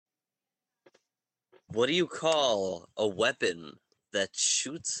What do you call a weapon that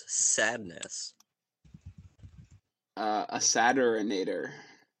shoots sadness? A Saturninator.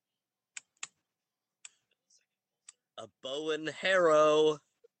 A bow and harrow.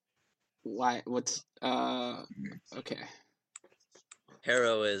 Why? What's okay.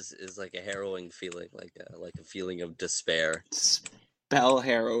 Harrow is like a harrowing feeling, like a feeling of despair. Spell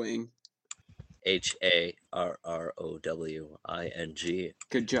harrowing. Harrowing.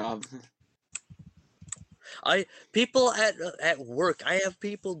 Good job. I people at work. I have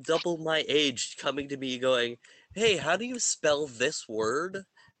people double my age coming to me going, "Hey, how do you spell this word?"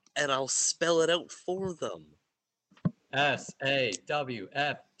 And I'll spell it out for them. SAWFT.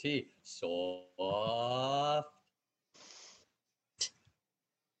 Soft.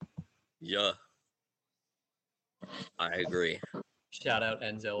 Yeah, I agree. Shout out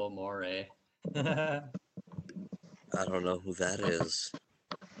Enzo Amore. I don't know who that is,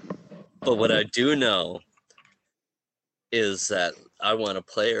 but what I do know is that I want a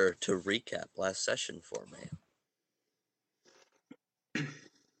player to recap last session for me.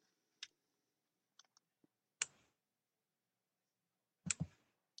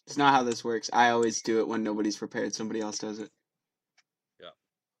 It's not how this works. I always do it when nobody's prepared. Somebody else does it. Yeah.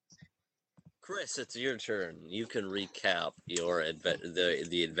 Chris, it's your turn. You can recap your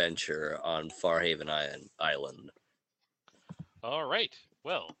the adventure on Farhaven Island. All right.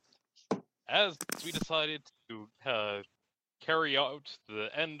 Well, as we decided to carry out the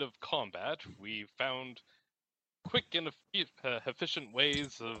end of combat, we found quick and efficient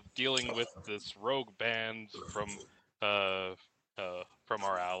ways of dealing with this rogue band from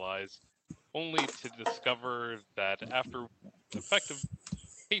our allies, only to discover that after effective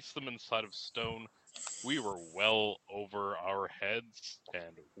case them inside of stone, we were well over our heads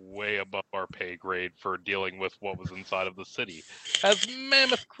and way above our pay grade for dealing with what was inside of the city, as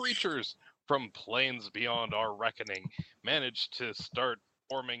mammoth creatures from planes beyond our reckoning managed to start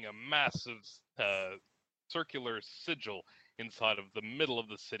forming a massive circular sigil inside of the middle of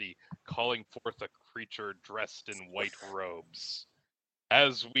the city, calling forth a creature dressed in white robes.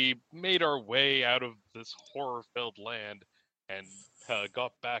 As we made our way out of this horror-filled land and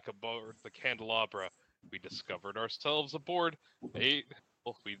got back aboard the candelabra, we discovered ourselves aboard we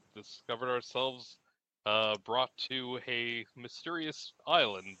discovered ourselves brought to a mysterious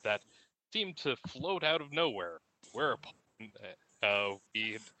island that seemed to float out of nowhere. Whereupon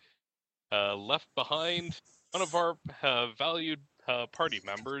we left behind one of our valued party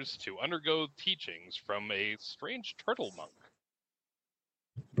members to undergo teachings from a strange turtle monk.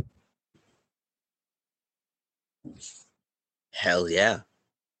 Hell yeah.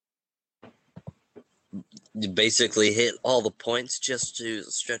 You basically hit all the points just to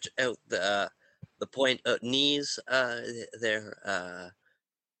stretch out the point knees. Their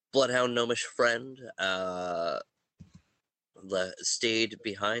bloodhound gnomish friend stayed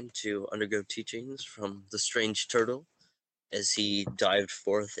behind to undergo teachings from the strange turtle as he dived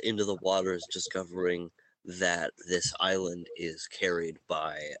forth into the waters, discovering that this island is carried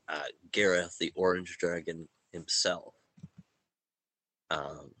by Gareth the Orange Dragon himself.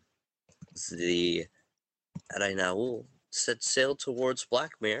 The Rainaul set sail towards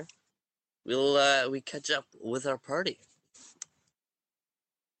Blackmere. We catch up with our party.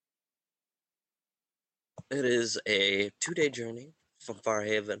 It is a 2-day journey from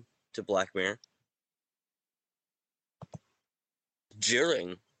Farhaven to Blackmere.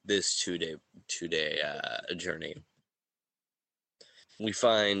 During this two-day journey, we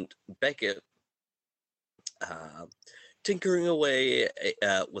find Beckett tinkering away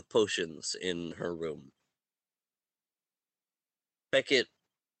with potions in her room. Beckett,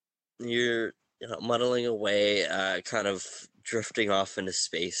 you're muddling away, kind of drifting off into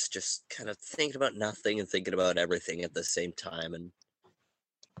space, just kind of thinking about nothing and thinking about everything at the same time, and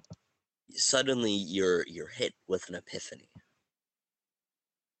suddenly you're hit with an epiphany.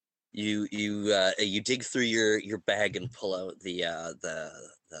 You dig through your bag and pull out the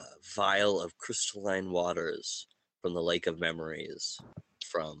vial of crystalline waters from the Lake of Memories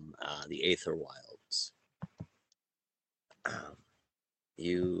from the Aether Wilds.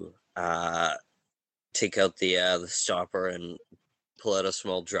 You take out the stopper and pull out a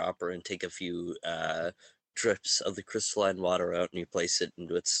small dropper and take a few drips of the crystalline water out, and you place it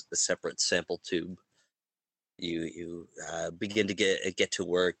into a separate sample tube. You begin to get to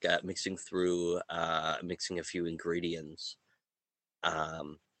work mixing a few ingredients,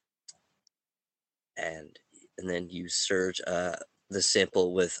 and then you surge the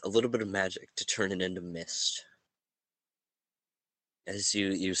sample with a little bit of magic to turn it into mist. As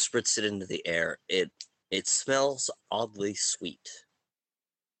you spritz it into the air, it smells oddly sweet.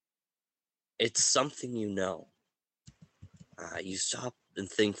 It's something you know. You stop and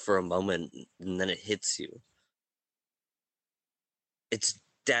think for a moment, and then it hits you. It's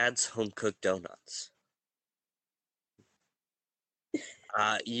Dad's home-cooked donuts.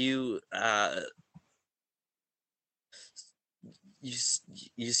 You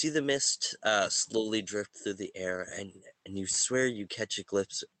see the mist slowly drift through the air, and you swear you catch a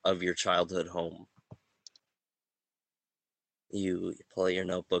glimpse of your childhood home. You pull out your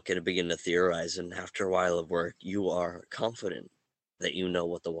notebook and begin to theorize, and after a while of work, you are confident that you know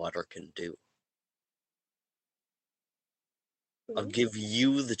what the water can do. I'll give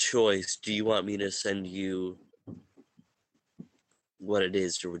you the choice. Do you want me to send you what it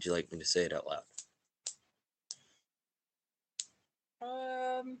is, or would you like me to say it out loud?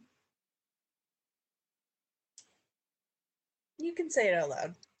 You can say it out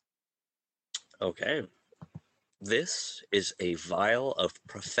loud. Okay. This is a vial of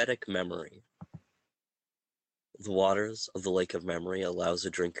prophetic memory. The waters of the lake of memory allows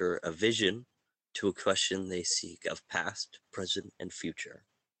a drinker a vision to a question they seek of past, present, and future.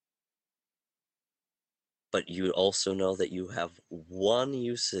 But you also know that you have one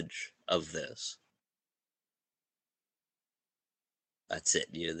usage of this. That's it.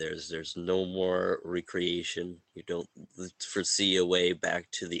 There's no more recreation. You don't foresee a way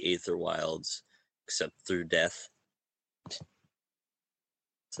back to the Aether Wilds except through death.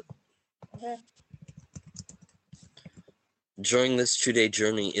 Okay. During this 2-day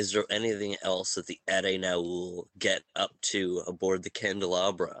journey, is there anything else that the Arenaul get up to aboard the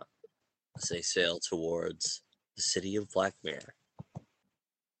Candelabra as they sail towards the city of Blackmere?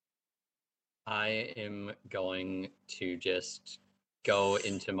 I am going to just go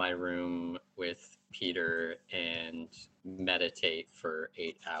into my room with Peter and meditate for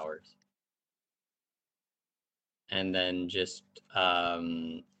 8 hours. And then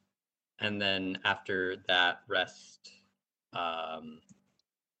and then after that rest, I'm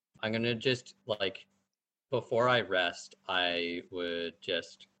gonna just before I rest, I would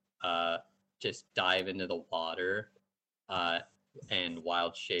just dive into the water, and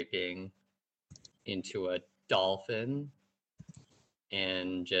wild shaping into a dolphin,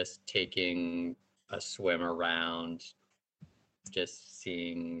 and just taking a swim around, just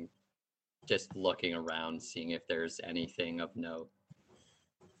looking around, seeing if there's anything of note.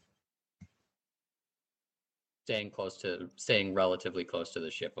 Staying relatively close to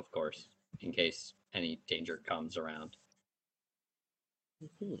the ship, of course, in case any danger comes around.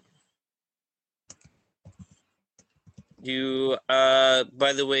 You,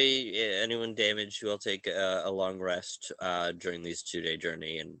 by the way, anyone damaged, you will take a long rest during these 2-day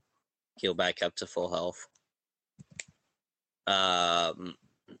journey and heal back up to full health.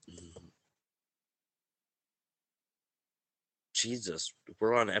 Jesus,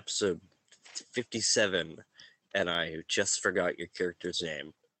 we're on episode 57, and I just forgot your character's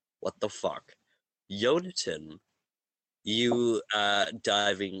name. What the fuck? Yonatan, you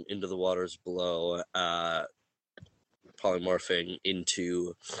diving into the waters below, polymorphing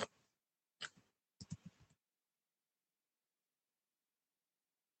into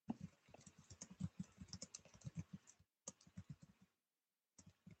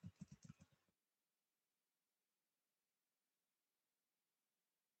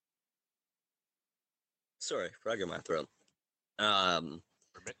sorry, frog in my throat.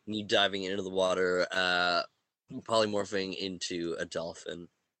 You diving into the water, polymorphing into a dolphin.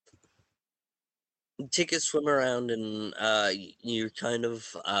 You take a swim around, and you kind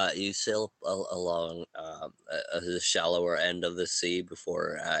of you sail along the shallower end of the sea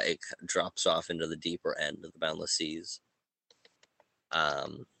before it drops off into the deeper end of the Boundless Seas.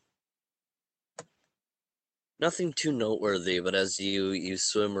 Nothing too noteworthy, but as you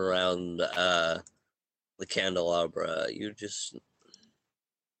swim around the Candelabra, you just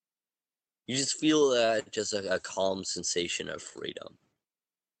feel just a calm sensation of freedom.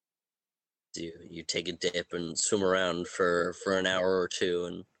 You take a dip and swim around for an hour or two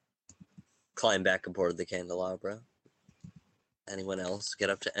and climb back aboard the Candelabra. Anyone else get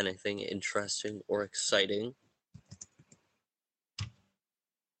up to anything interesting or exciting?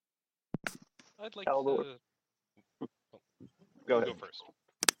 I'd like Caldor. to Go ahead. go first.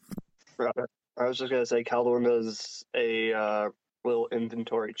 I was just gonna say Caldor does a little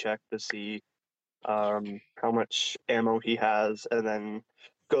inventory check to see how much ammo he has, and then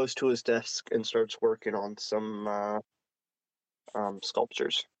goes to his desk and starts working on some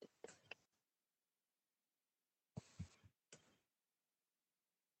sculptures.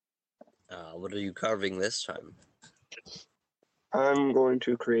 What are you carving this time? I'm going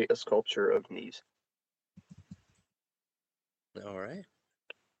to create a sculpture of knees. All right.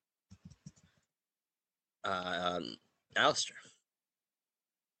 Alistair.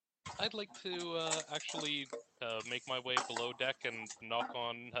 I'd like to actually make my way below deck and knock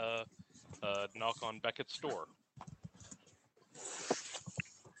on Beckett's door.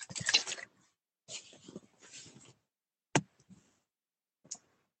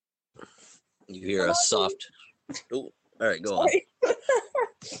 You hear a soft. Oh, all right, go on. Sorry.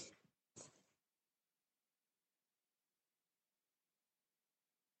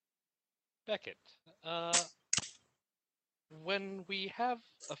 Beckett, when we have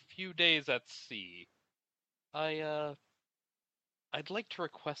a few days at sea, I'd like to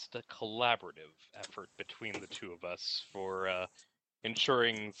request a collaborative effort between the two of us for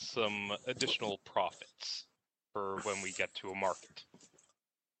ensuring some additional profits for when we get to a market.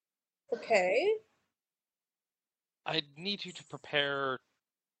 Okay. I'd need you to prepare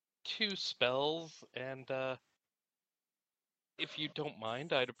 2 spells, and if you don't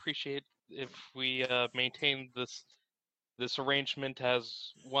mind, I'd appreciate if we maintain this arrangement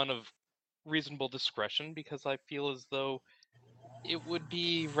as one of reasonable discretion, because I feel as though it would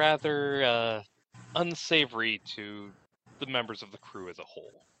be rather unsavory to the members of the crew as a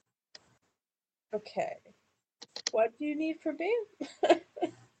whole. Okay. What do you need from me?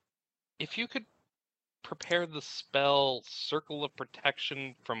 If you could prepare the spell Circle of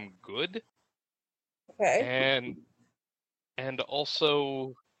Protection from Good, Okay. and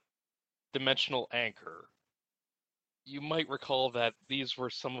also Dimensional Anchor. You might recall that these were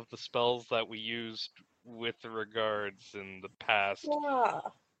some of the spells that we used with regards in the past.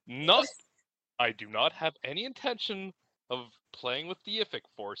 Yeah. I do not have any intention of playing with deific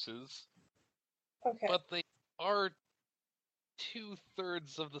forces, Okay. but they are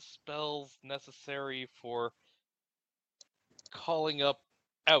 2/3 of the spells necessary for calling up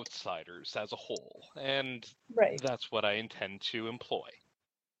outsiders as a whole, and Right. that's what I intend to employ.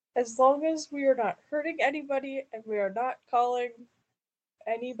 As long as we are not hurting anybody and we are not calling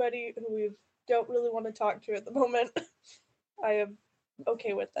anybody who we don't really want to talk to at the moment, I am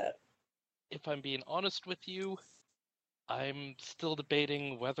okay with that. If I'm being honest with you, I'm still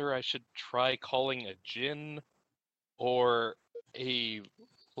debating whether I should try calling a djinn or a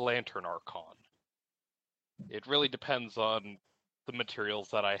lantern archon. It really depends on the materials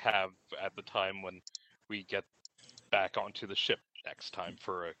that I have at the time when we get back onto the ship next time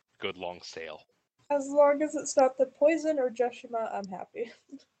for a good long sail. As long as it's not the poison or Joshima, I'm happy.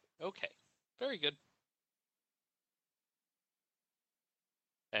 Okay, very good.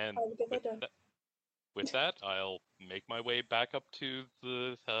 And I will get that done. with that, I'll make my way back up to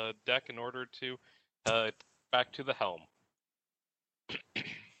the deck in order to back to the helm.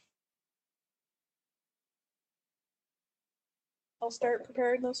 I'll start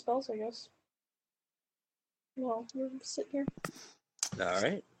preparing those spells, I guess. Well, we're sitting here. All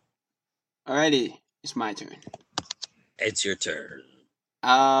right, Alrighty, it's my turn. it's your turn.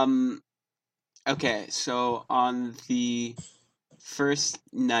 Okay, so on the first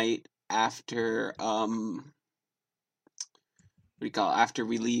night after what do you call it? After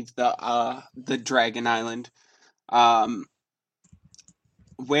we leave the Dragon Island,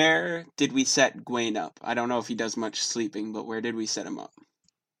 where did we set Gwaine up? I don't know if he does much sleeping, but where did we set him up?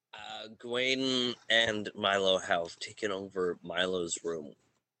 Gwaine and Milo have taken over Milo's room.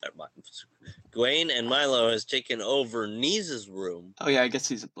 Gwaine and Milo has taken over Neeza's room, Oh yeah, I guess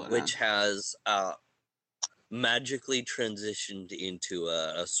he's a bloodhound. which has magically transitioned into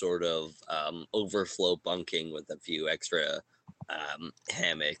a sort of overflow bunking with a few extra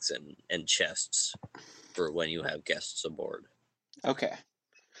hammocks and chests for when you have guests aboard. Okay.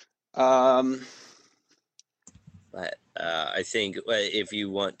 But I think if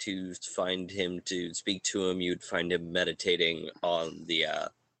you want to find him to speak to him, you'd find him meditating on the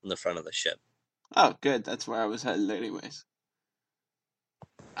front of the ship. Oh, good. That's where I was headed, anyways.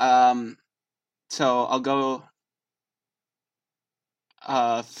 So I'll go.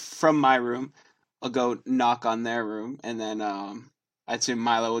 From my room, I'll go knock on their room, and then I assume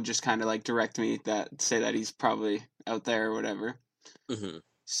Milo will just kind of like direct me say that he's probably out there or whatever. Mm-hmm.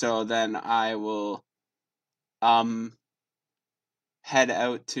 So then I will head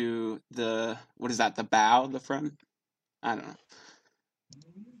out to what is that, the bow, the front? I don't know.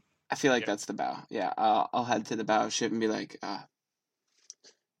 I feel like that's the bow. Yeah, I'll head to the bow ship and be like,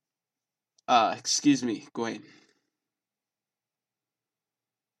 excuse me, Gwaine.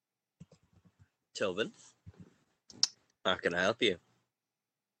 Tobin, how can I help you?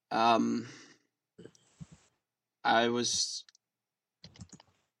 I was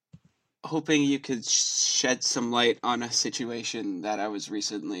hoping you could shed some light on a situation that I was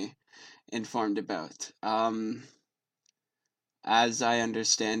recently informed about. As I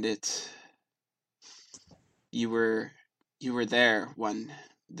understand it, you were there when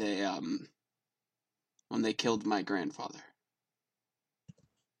they killed my grandfather.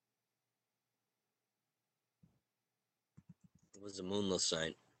 It was a moonless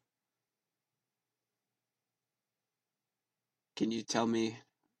night. Can you tell me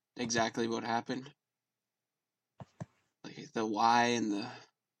exactly what happened? Like the why and the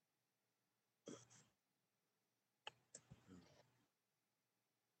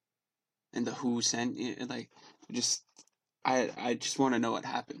who sent you? Like, just I just want to know what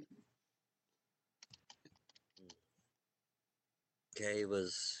happened. Kay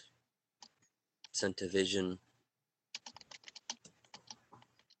was sent a vision.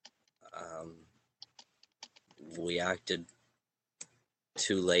 We acted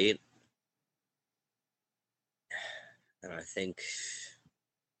too late, and I think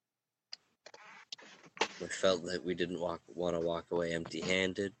we felt that we didn't want to walk away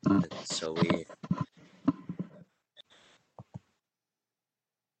empty-handed, and so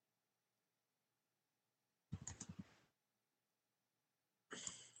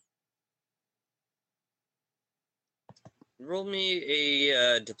roll me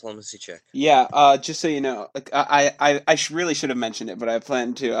a diplomacy check. Yeah, just so you know, like, really should have mentioned it, but I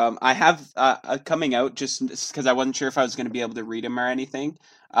plan to. I have coming out just because I wasn't sure if I was going to be able to read him or anything.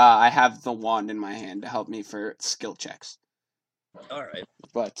 I have the wand in my hand to help me for skill checks. All right.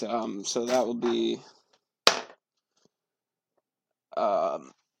 But so that will be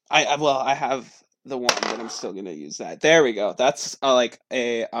I have the wand, but I'm still going to use that. There we go. That's like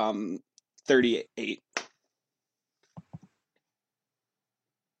a 38.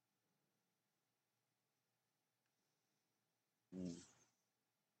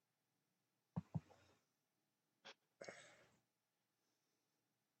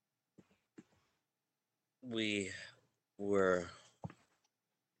 We were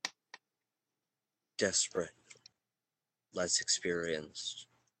desperate, less experienced.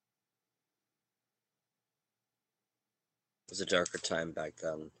 It was a darker time back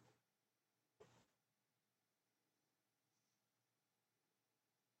then.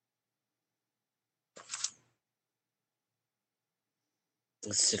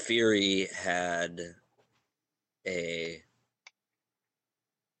 Safiri had a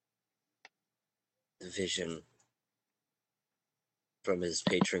vision from his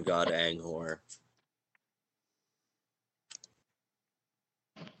patron god Anghor.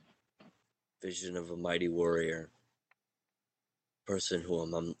 Vision of a mighty warrior, person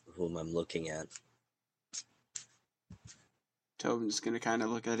whom I'm looking at. Tobin's going to kind of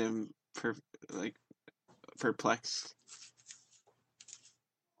look at him perplexed.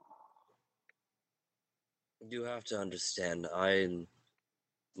 You have to understand,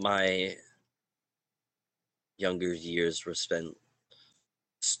 my younger years were spent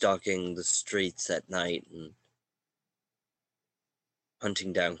stalking the streets at night and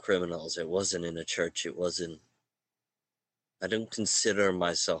hunting down criminals. It wasn't in a church, I don't consider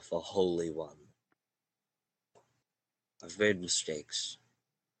myself a holy one. I've made mistakes.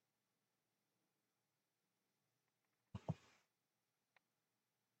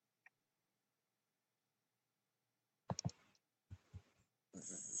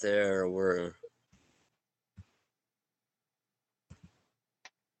 There were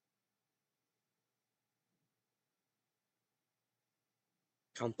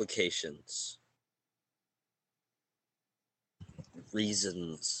complications,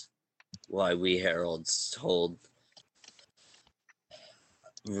 reasons why we heralds hold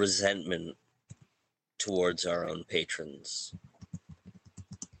resentment towards our own patrons.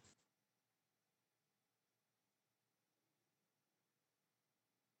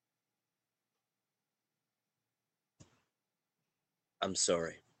 I'm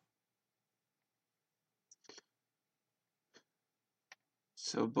sorry.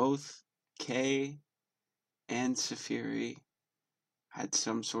 So both Kay and Safiri had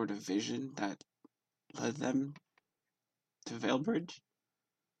some sort of vision that led them to Veilbridge?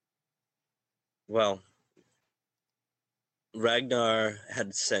 Well, Ragnar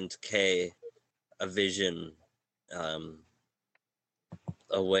had sent Kay a vision,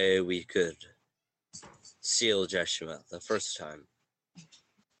 a way we could seal Jeshua the first time.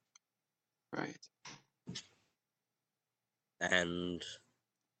 Right. And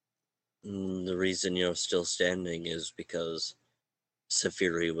the reason you're still standing is because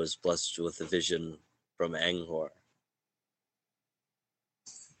Safiri was blessed with a vision from Anghor.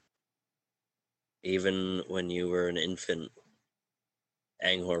 Even when you were an infant,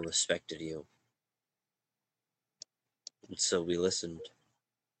 Anghor respected you. And so we listened.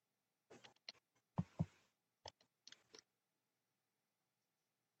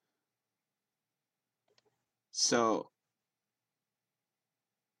 So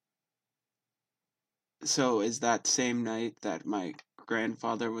is that same night that my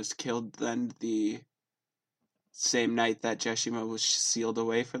grandfather was killed then the same night that Jeshima was sealed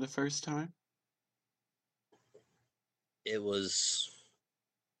away for the first time? It was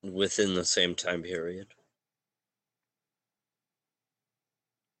within the same time period.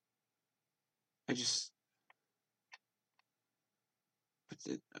 I just...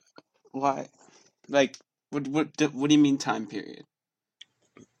 Why? Like, what do you mean time period?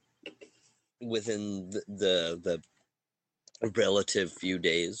 Within the relative few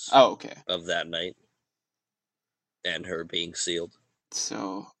days Oh, okay. of that night and her being sealed.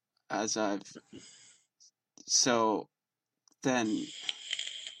 So, so then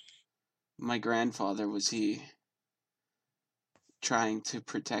my grandfather, was he trying to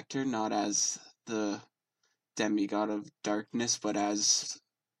protect her, not as the demigod of darkness, but as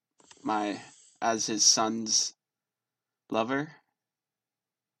his son's lover?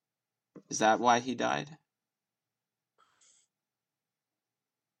 Is that why he died?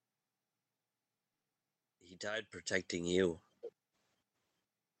 He died protecting you.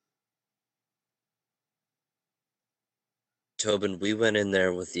 Tobin, we went in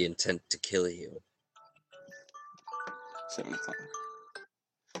there with the intent to kill you. 7 o'clock.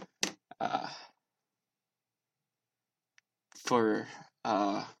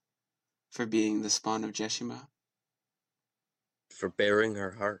 For being the spawn of Jeshima. For bearing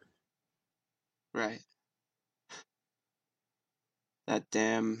her heart. Right. That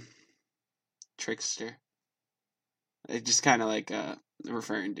damn trickster. It just kind of like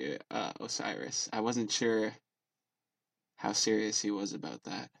referring to Osiris. I wasn't sure how serious he was about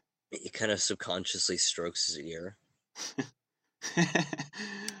that. He kind of subconsciously strokes his ear.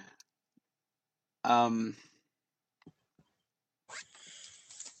 um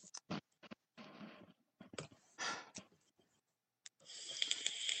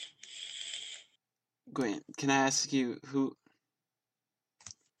Gwen, can I ask you who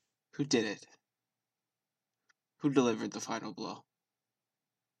did it? Who delivered the final blow?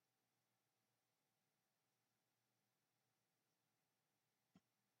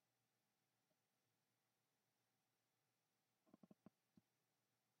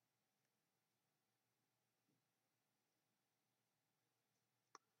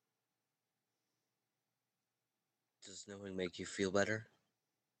 Does knowing make you feel better?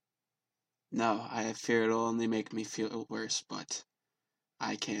 No, I fear it'll only make me feel worse, but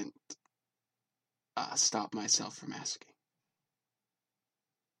I can't stop myself from asking.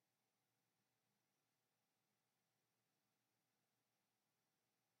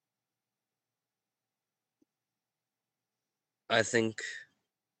 I think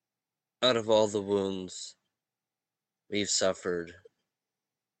out of all the wounds we've suffered,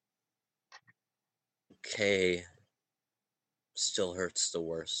 Kay still hurts the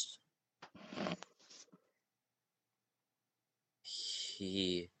worst.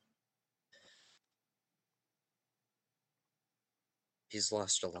 He's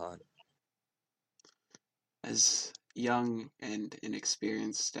lost a lot. As young and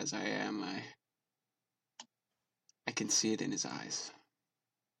inexperienced as I am, I can see it in his eyes.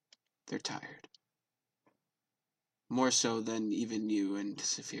 They're tired. More so than even you and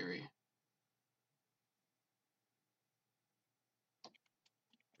Safiri.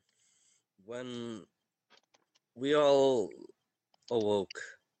 When we all awoke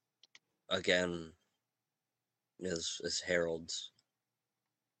again as heralds,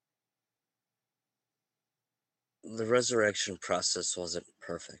 the resurrection process wasn't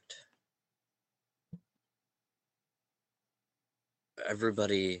perfect.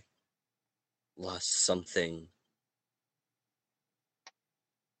 Everybody lost something.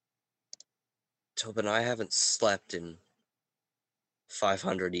 Tobin, I haven't slept in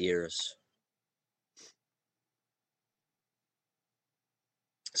 500 years.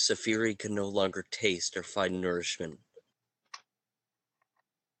 Safiri can no longer taste or find nourishment.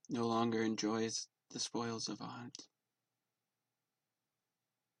 No longer enjoys the spoils of a hunt.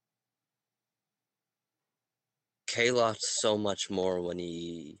 Kay lost so much more when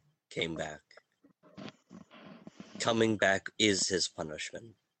he came back. Coming back is his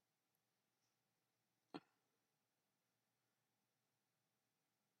punishment.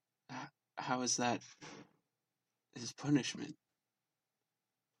 How is that his punishment?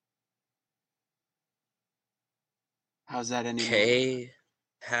 How's that any more? Kay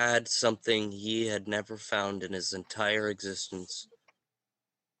had something he had never found in his entire existence.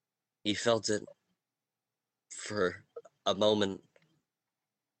 He felt it for a moment.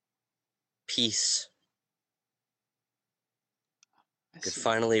 Peace. Could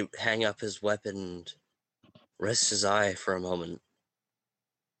finally hang up his weapon and rests his eye for a moment,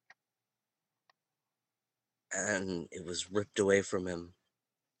 and it was ripped away from him.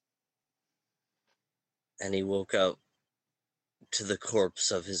 And he woke up to the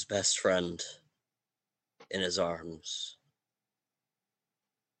corpse of his best friend in his arms.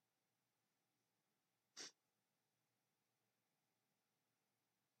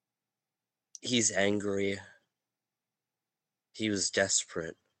 He's angry. He was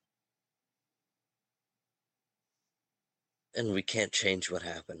desperate. And we can't change what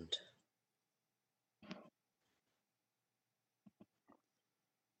happened.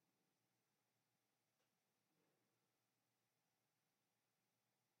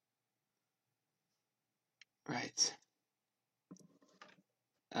 Right.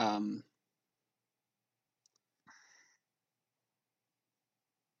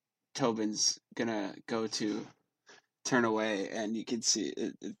 Tobin's gonna go to turn away, and you can see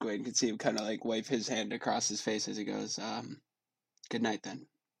Gwen can see him kind of like wipe his hand across his face as he goes, good night then.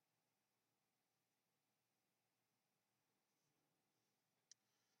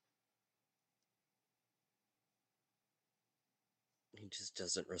 He just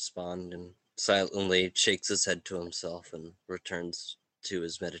doesn't respond and silently shakes his head to himself and returns to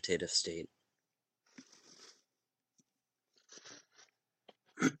his meditative state.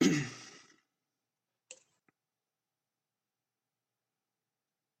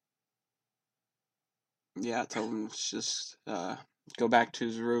 Yeah, Tobin's just go back to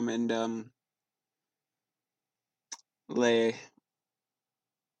his room and lay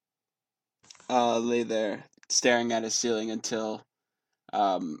there staring at his ceiling until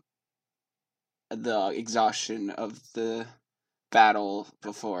the exhaustion of the battle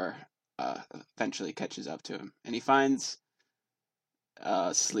before eventually catches up to him, and he finds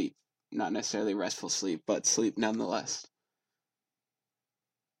sleep, not necessarily restful sleep, but sleep nonetheless.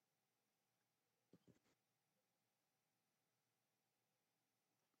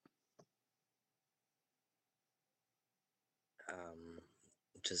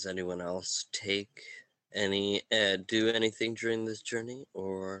 Does anyone else take do anything during this journey,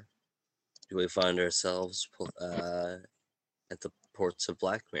 or do we find ourselves at the ports of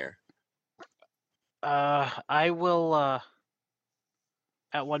Blackmere? I will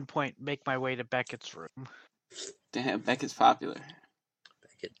at one point make my way to Beckett's room. Damn, Beckett's popular.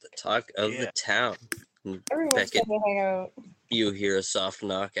 Beckett, the talk of the Yeah. town. Everyone's Beckett, gonna hang out. you hear a soft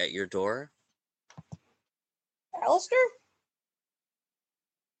knock at your door. Alistair?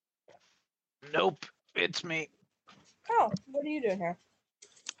 Nope, it's me. Oh, what are you doing here?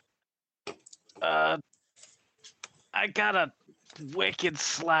 I got a wicked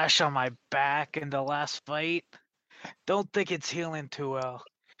slash on my back in the last fight. Don't think it's healing too well.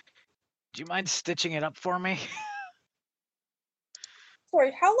 Do you mind stitching it up for me?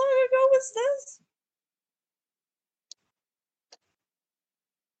 Sorry, how long ago was this?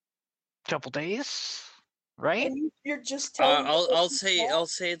 Couple days, right? And you're just telling me I'll this say now?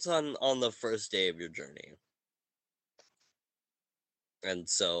 it's on the first day of your journey, and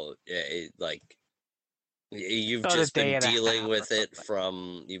so you've About a just day been and a dealing half or with it something.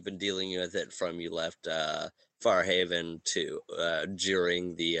 from you left Farhaven to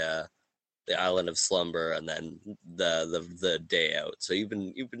during the island of slumber, and then the day out. So you've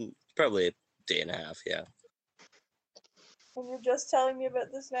been probably a day and a half, yeah. And you're just telling me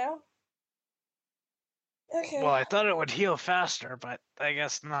about this now? Okay. Well, I thought it would heal faster, but I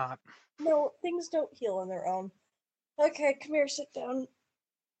guess not. No, things don't heal on their own. Okay, come here, sit down.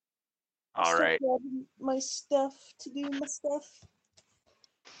 All Start right. grabbing my stuff to do my stuff.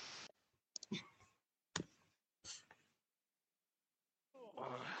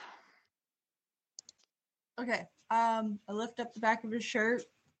 Okay. I lift up the back of his shirt.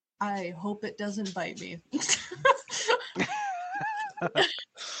 I hope it doesn't bite me.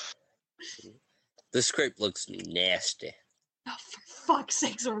 This scrape looks nasty. Oh, for fuck's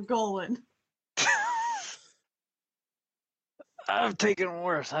sakes, we're going. I've taken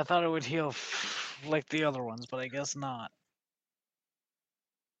worse. I thought it would heal like the other ones, but I guess not.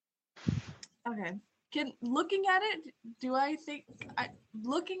 Okay. Looking at it,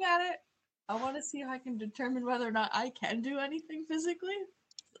 looking at it, I want to see if I can determine whether or not I can do anything physically.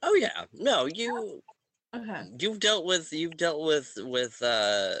 Oh yeah, no, Okay. you've dealt with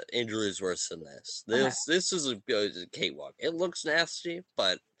injuries worse than this. This is a cakewalk. It looks nasty,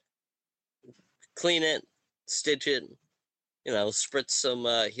 but clean it, stitch it, spritz some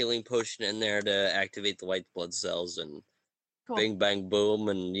healing potion in there to activate the white blood cells, and Cool. bing bang boom,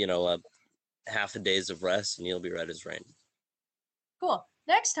 and half a days of rest, and you'll be right as rain. Cool.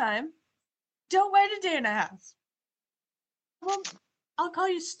 Next time, don't wait a day and a half. Well, I'll call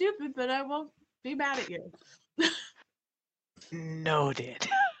you stupid, but I won't be mad at you. Noted.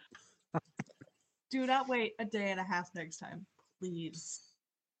 Do not wait a day and a half next time. Please.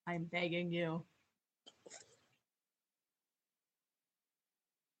 I'm begging you.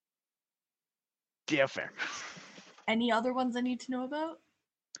 Yeah, fair. Any other ones I need to know about?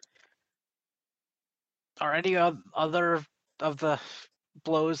 Are any other of the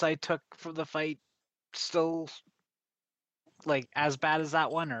blows I took from the fight still like as bad as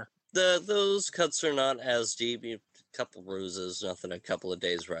that one, or? Those cuts are not as deep. A couple bruises, nothing a couple of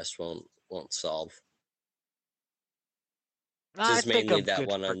days rest won't solve. I Just think mainly I'm that good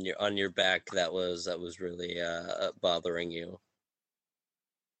one for... on your back that was really bothering you.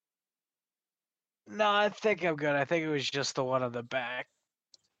 No, I think I'm good. I think it was just the one on the back.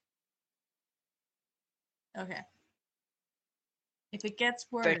 Okay. If it gets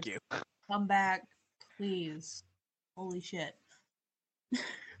worse, Thank you. come back, please. Holy shit.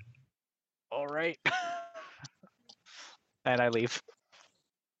 All right. And I leave.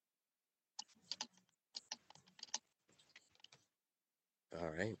 All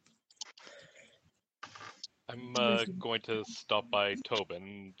right. I'm going to stop by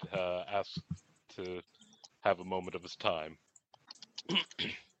Tobin, ask to have a moment of his time.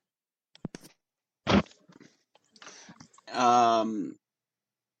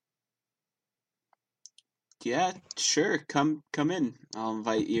 Yeah, sure. Come in. I'll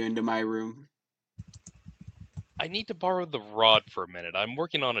invite you into my room. I need to borrow the rod for a minute. I'm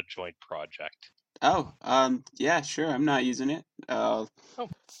working on a joint project. Oh, yeah, sure. I'm not using it. Oh,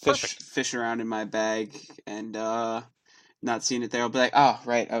 perfect. Fish around in my bag and not seeing it there. I'll be like, oh,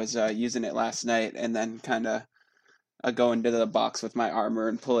 right. I was using it last night, and then kind of go into the box with my armor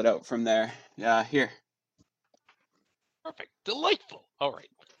and pull it out from there. Yeah, here. Perfect. Delightful. All right.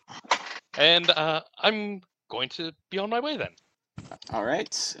 And I'm going to be on my way then. All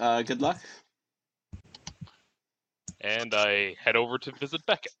right. Good luck. And I head over to visit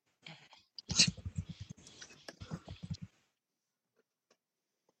Beckett.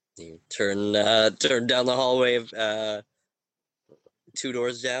 You turn down the hallway, 2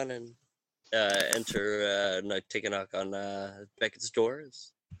 doors down, and enter. Take a knock on Beckett's door.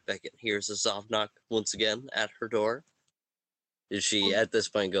 As Beckett hears a soft knock once again at her door. Is she at this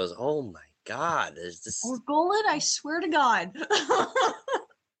point goes, "Oh my God, is this?" Or Golan, I swear to God.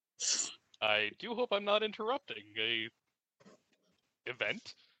 I do hope I'm not interrupting a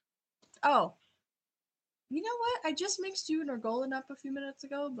event. Oh. You know what? I just mixed you and Orgolan up a few minutes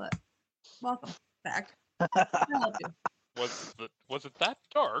ago, but welcome back. Can I help you? Was it that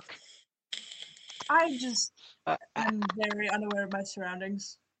dark? I just am very unaware of my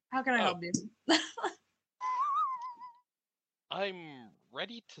surroundings. How can I help you? I'm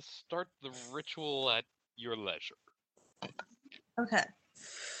ready to start the ritual at your leisure. Okay.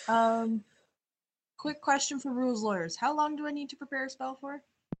 Quick question for rules lawyers. How long do I need to prepare a spell for?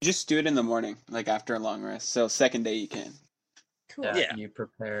 Just do it in the morning, like after a long rest. So second day you can. Cool. Yeah. You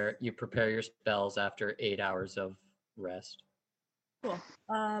prepare your spells after 8 hours of rest. Cool.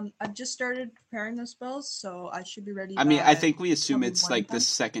 I've just started preparing those spells, so I should be ready. I mean, I by think we assume probably it's morning like the time.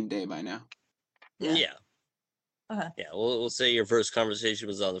 second day by now. Yeah. Okay. Yeah. We'll say your first conversation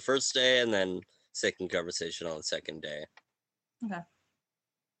was on the first day, and then second conversation on the second day. Okay.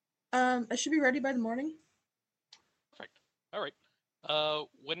 I should be ready by the morning. Perfect. All right.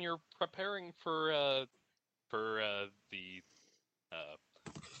 When you're preparing for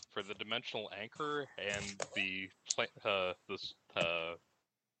the dimensional anchor and the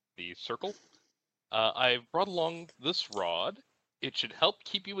circle, I've brought along this rod. It should help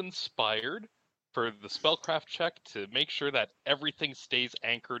keep you inspired for the spellcraft check to make sure that everything stays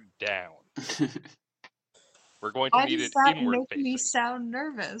anchored down. We're going to Why need does it that inward make me facing. sound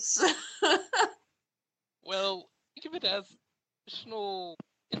nervous? Well, think of it as additional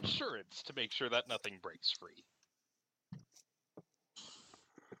insurance to make sure that nothing breaks free.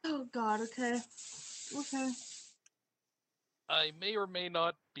 Oh God. Okay. Okay. I may or may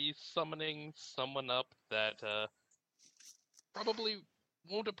not be summoning someone up that probably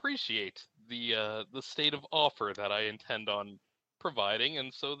won't appreciate the state of offer that I intend on providing,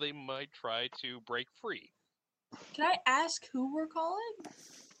 and so they might try to break free. Can I ask who we're calling?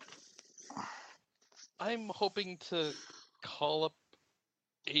 I'm hoping to call up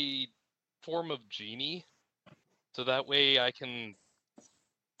a form of genie, so that way I can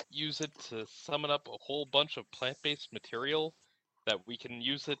use it to summon up a whole bunch of plant-based material that we can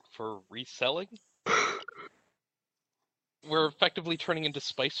use it for reselling. We're effectively turning into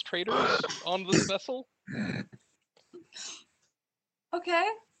spice traders on this vessel. Okay.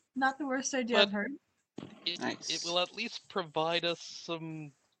 Not the worst idea I've heard. Nice. It will at least provide us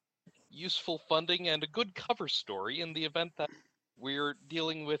some useful funding and a good cover story in the event that we're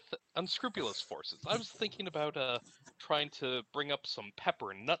dealing with unscrupulous forces. I was thinking about trying to bring up some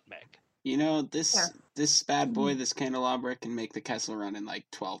pepper and nutmeg. You know, this Sure. this bad boy, this candelabra, can make the Kessel run in like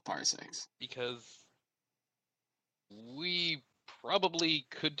 12 parsecs. Because we probably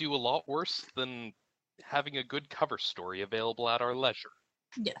could do a lot worse than having a good cover story available at our leisure.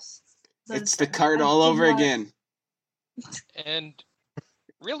 Yes. It's the cart all over again. And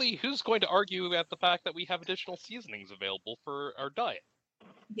really, who's going to argue at the fact that we have additional seasonings available for our diet?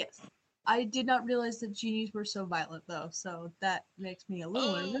 Yes. I did not realize that genies were so violent, though, so that makes me a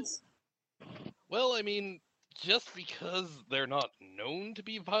little nervous. Well, I mean, just because they're not known to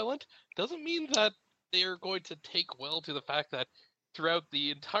be violent doesn't mean that they're going to take well to the fact that throughout the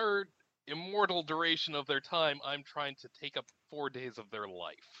entire immortal duration of their time, I'm trying to take up 4 days of their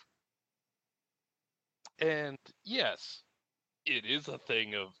life. And yes, it is a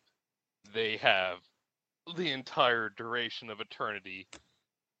thing of they have the entire duration of eternity,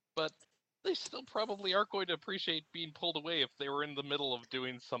 but they still probably aren't going to appreciate being pulled away if they were in the middle of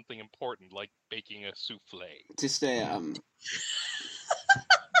doing something important, like baking a souffle. Just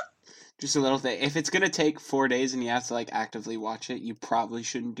just a little thing. If it's gonna take 4 days and you have to like actively watch it, you probably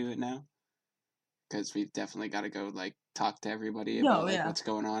shouldn't do it now, because we've definitely got to go like talk to everybody about like what's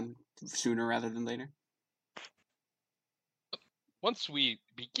going on sooner rather than later. Once we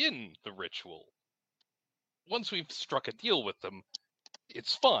begin the ritual, once we've struck a deal with them,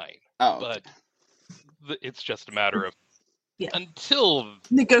 it's fine. Oh, but it's just a matter of Yeah. until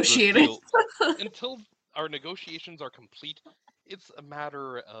Negotiating. until our negotiations are complete. It's a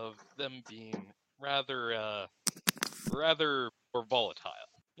matter of them being rather more volatile.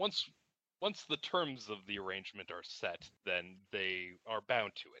 Once the terms of the arrangement are set, then they are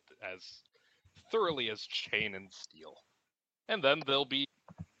bound to it as thoroughly as chain and steel. And then they'll be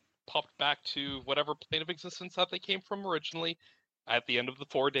popped back to whatever plane of existence that they came from originally at the end of the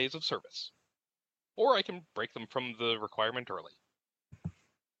 4 days of service. Or I can break them from the requirement early.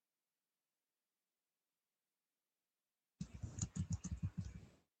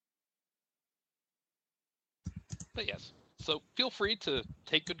 But yes, so feel free to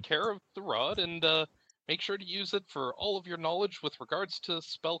take good care of the rod and make sure to use it for all of your knowledge with regards to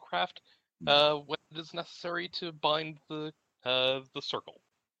spellcraft when it is necessary to bind the circle.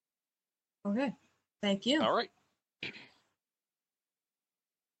 Okay, thank you. All right.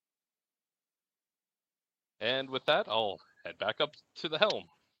 And with that, I'll head back up to the helm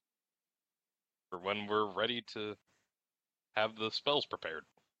for when we're ready to have the spells prepared.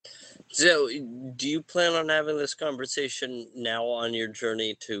 So, do you plan on having this conversation now on your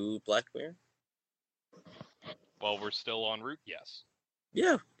journey to Blackmere? While we're still en route, yes.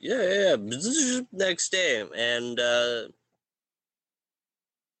 Yeah. Next day, and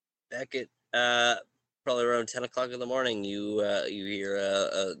back at probably around 10 o'clock in the morning, you hear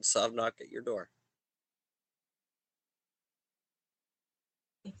a soft knock at your door.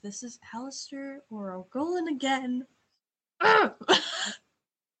 If this is Alistair or Roland again.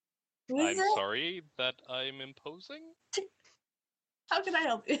 I'm sorry that I'm imposing. How can I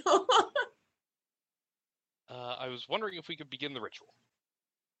help you? I was wondering if we could begin the ritual.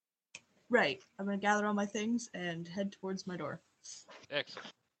 Right. I'm going to gather all my things and head towards my door. Excellent.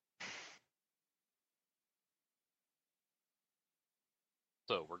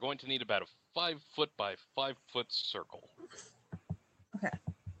 So we're going to need about a 5 foot by 5 foot circle. Okay.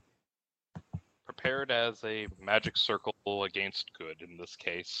 Prepared as a magic circle against good in this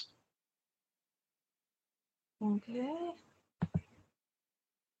case. Okay.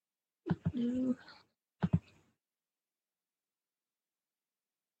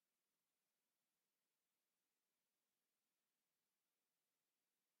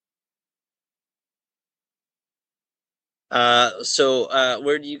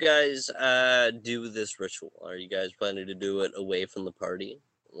 Where do you guys do this ritual? Are you guys planning to do it away from the party?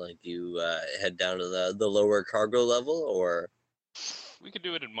 Like you head down to the lower cargo level, or? We could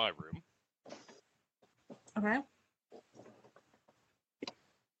do it in my room. Okay.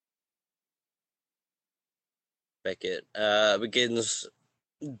 Beckett begins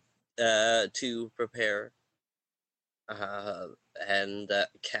to prepare and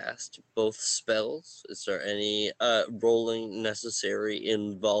cast both spells. Is there any rolling necessary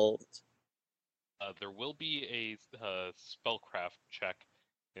involved? There will be a spellcraft check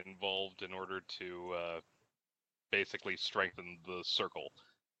involved in order to basically strengthen the circle.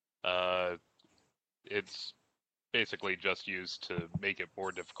 It's basically just used to make it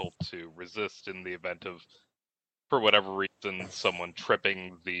more difficult to resist in the event of, for whatever reason, someone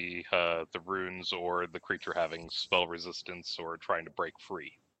tripping the runes or the creature having spell resistance or trying to break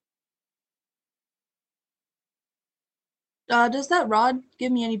free. Does that rod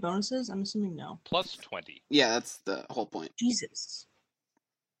give me any bonuses? I'm assuming no. Plus 20. Yeah, that's the whole point. Jesus.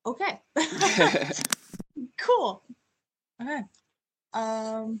 Okay. Cool. Okay.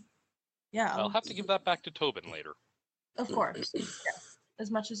 Yeah. I'll have to give that back to Tobin later. Of course. Yeah. As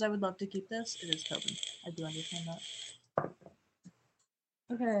much as I would love to keep this, it is Tobin. I do understand that.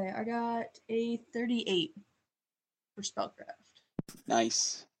 Okay, I got a 38 for spellcraft.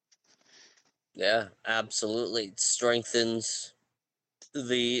 Nice. Yeah, absolutely. It strengthens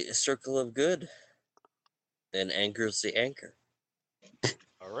the circle of good and anchors the anchor.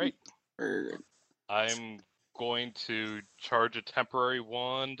 All right. I'm going to charge a temporary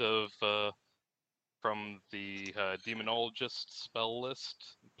wand of from the demonologist spell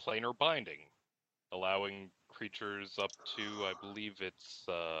list, planar binding, allowing creatures up to, I believe it's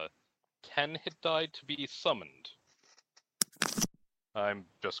 10 hit die to be summoned. I'm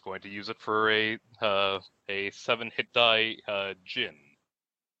just going to use it for a 7 hit die djinn.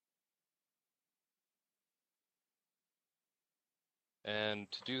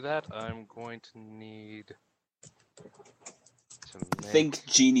 And to do that, I'm going to need to make... Think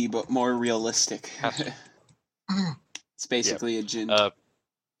genie, but more realistic. Caster. It's basically a djinn.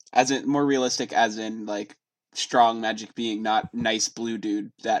 As in more realistic, as in like strong magic being, not nice blue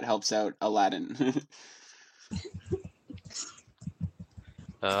dude that helps out Aladdin.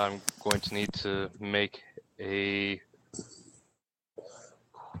 I'm going to need to make a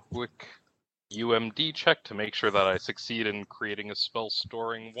quick UMD check to make sure that I succeed in creating a spell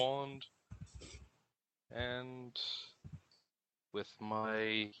storing wand. And with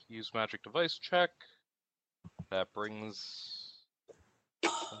my use magic device check, that brings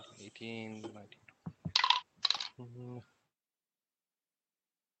 18, 19.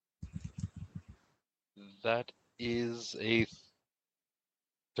 That is a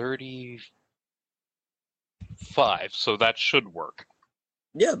 35, so that should work.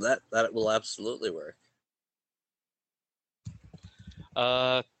 Yeah, that will absolutely work.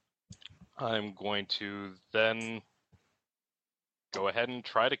 I'm going to then go ahead and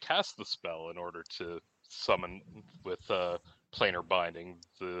try to cast the spell in order to summon with planar binding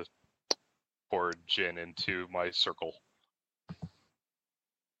the poor djinn into my circle.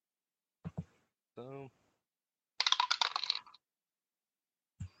 So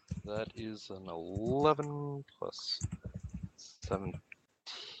that is an 11 plus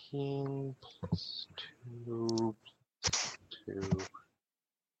 17 plus 2 plus 2.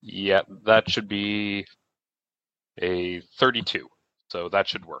 Yeah, that should be a 32. So that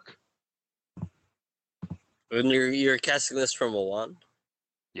should work. And you're casting this from a wand?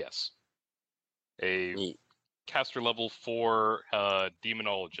 Yes. A caster level 4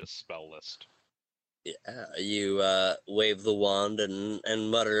 demonologist spell list. Yeah, you wave the wand and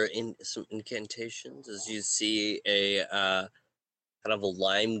mutter in some incantations as you see a kind of a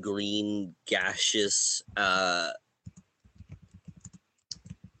lime green gaseous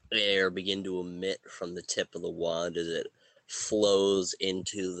air begin to emit from the tip of the wand as it flows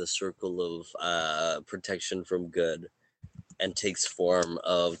into the circle of protection from good and takes form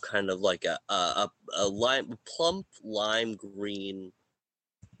of kind of like a plump lime green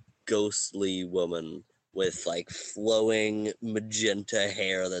ghostly woman with like flowing magenta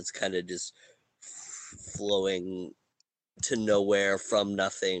hair that's kind of just flowing to nowhere from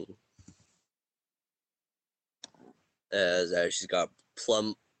nothing. As she's got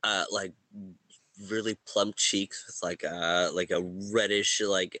plump, like really plump cheeks with like a reddish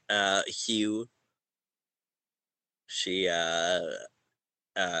hue. She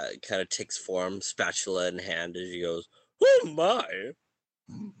kind of takes form, spatula in hand, as she goes, "Oh my!"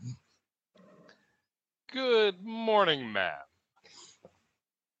 Good morning, ma'am.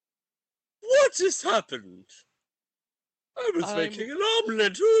 What has happened? I was making an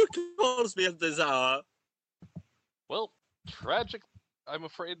omelet. Who calls me at this hour? Well, tragic. I'm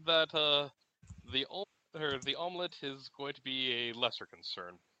afraid that the omelet is going to be a lesser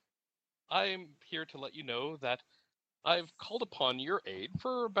concern. I'm here to let you know that I've called upon your aid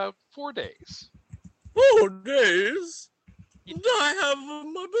for about 4 days. 4 days? I have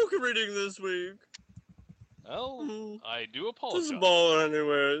my book reading this week. Well, I do apologize. Small,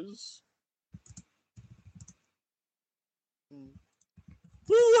 anyways.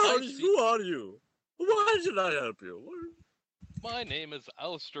 Who are you? Why should I help you? My name is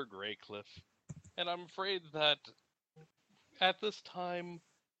Alistair Greycliffe, and I'm afraid that at this time,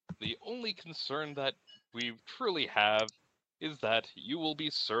 the only concern that we truly have is that you will be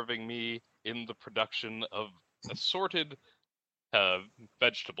serving me in the production of assorted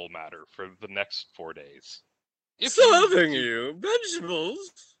vegetable matter for the next 4 days. Serving you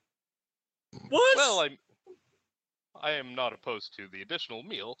vegetables? What? Well, I am not opposed to the additional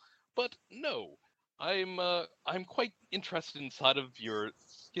meal, but no, I'm quite interested inside of your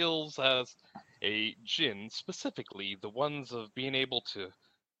skills as a djinn, specifically the ones of being able to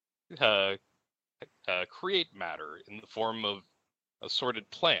uh, create matter in the form of assorted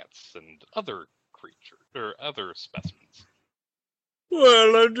plants and other creatures or other specimens.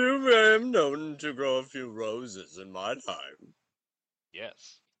 Well, I am known to grow a few roses in my time.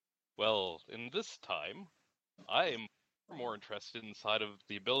 Yes. Well, in this time, I am more interested inside of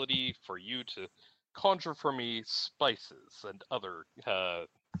the ability for you to conjure for me spices and other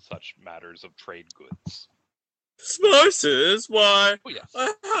such matters of trade goods. Spices? Why? Oh yes.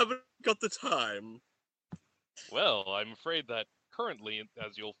 I haven't got the time. Well, I'm afraid that currently,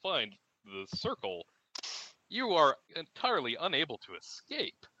 as you'll find, the circle, you are entirely unable to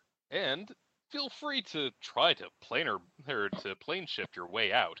escape. And feel free to try to plane shift your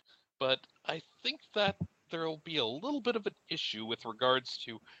way out. But I think that there'll be a little bit of an issue with regards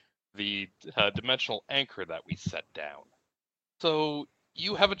to the dimensional anchor that we set down. So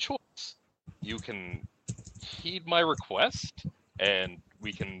you have a choice. You can heed my request, and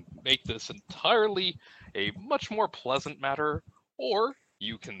we can make this entirely a much more pleasant matter, or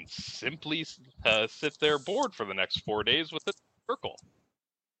you can simply sit there bored for the next 4 days with a circle.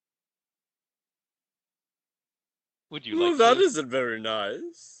 Would you Well, like that to? isn't very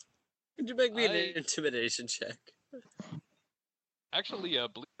nice. Could you make me an I intimidation check? actually,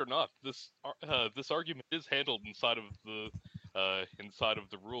 believe it or not, this argument is handled inside of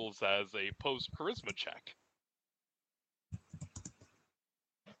the rules as a post charisma check.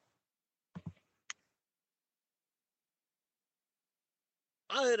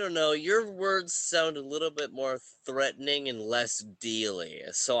 I don't know. Your words sound a little bit more threatening and less dealy.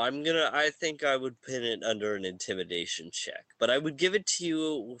 So I think I would pin it under an intimidation check. But I would give it to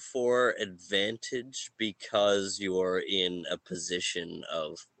you for advantage because you're in a position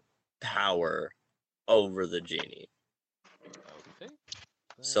of power over the genie. Okay.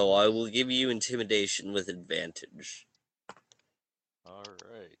 So I will give you intimidation with advantage. All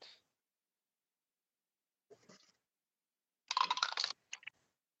right.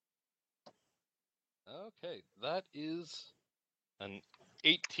 Okay, that is an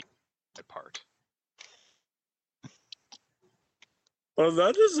 18 on my part. Well,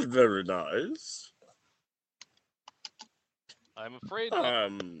 that isn't very nice. I'm afraid that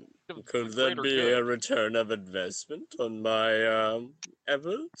the Could that greater be a good. return of investment on my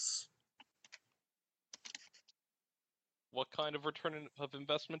efforts? What kind of return of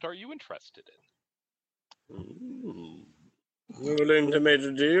investment are you interested in? We're willing to make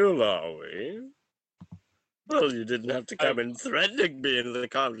a deal, are we? Well, you didn't have to come in threatening me in the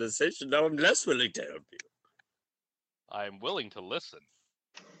conversation. Now I'm less willing to help you. I'm willing to listen,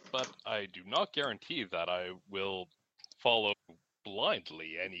 but I do not guarantee that I will follow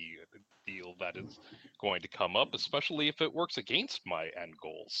blindly any deal that is going to come up, especially if it works against my end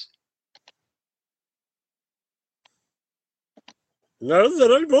goals. No,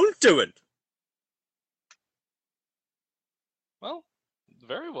 then I won't do it. Well,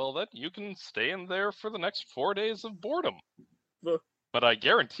 very well then. You can stay in there for the next 4 days of boredom. But I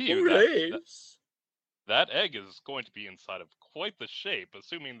guarantee you that egg is going to be inside of quite the shape,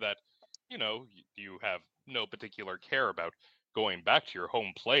 assuming that, you have no particular care about going back to your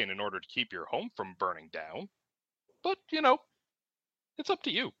home plane in order to keep your home from burning down. But, it's up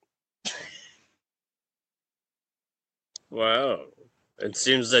to you. Well, it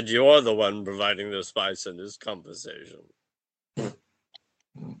seems that you're the one providing the spice in this conversation.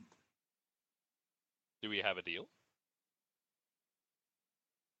 Do we have a deal?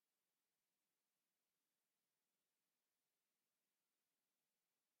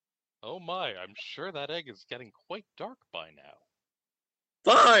 Oh my, I'm sure that egg is getting quite dark by now.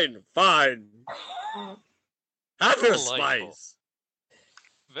 Fine. Have your Delightful. spice.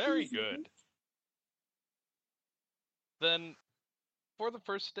 Very good. Then, for the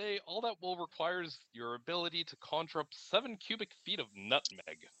first day, all that will require is your ability to conjure up 7 cubic feet of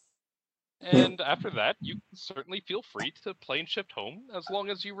nutmeg. And after that, you can certainly feel free to plane shift home as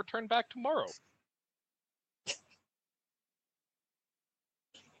long as you return back tomorrow.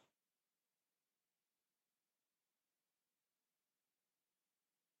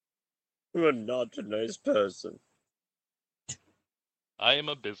 You're not a nice person. I am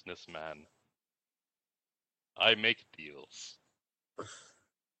a businessman. I make deals.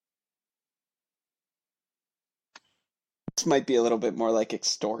 This might be a little bit more like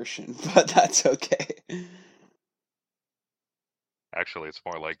extortion, but that's okay. Actually, it's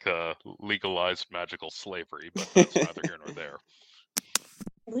more like legalized magical slavery, but that's neither here nor there.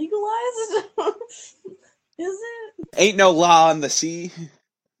 Legalized? Is it? Ain't no law on the sea.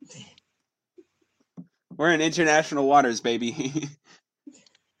 We're in international waters, baby.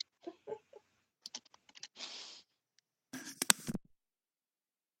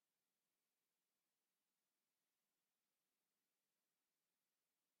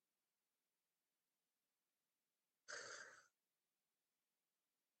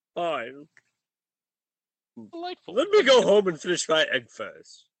 Fine. Delightful. Let me go home and finish my egg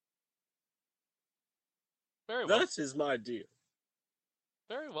first. Very well. That is my deal.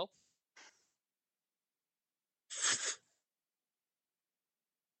 Very well.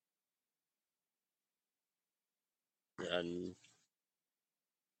 And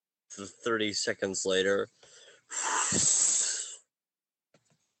 30 seconds later.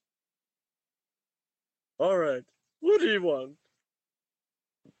 All right. What do you want?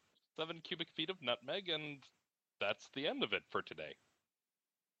 7 cubic feet of nutmeg, and that's the end of it for today.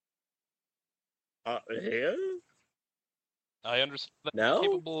 Here? I understand that No?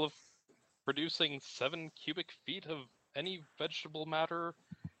 you're capable of producing 7 cubic feet of any vegetable matter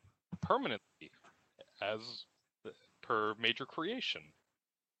permanently, as per major creation.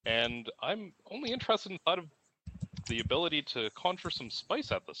 And I'm only interested inside of the ability to conjure some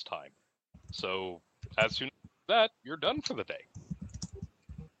spice at this time. So, as soon as that, you're done for the day.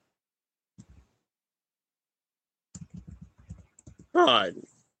 Fine.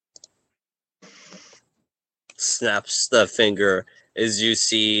 Snaps the finger as you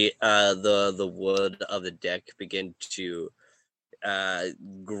see the wood of the deck begin to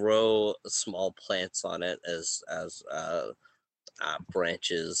grow small plants on it as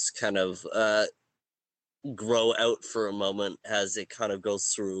branches kind of grow out for a moment as it kind of goes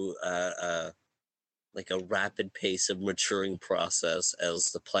through like a rapid pace of maturing process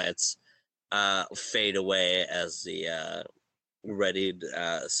as the plants fade away as the readied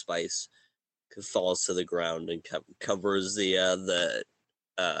spice falls to the ground and covers the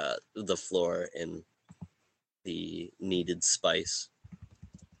floor in the needed spice.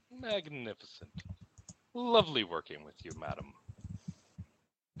 Magnificent. Lovely working with you, madam.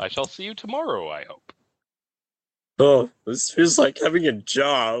 I shall see you tomorrow, I hope. Oh, this feels like having a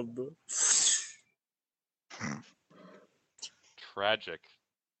job. Tragic.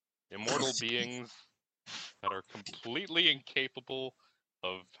 Immortal beings that are completely incapable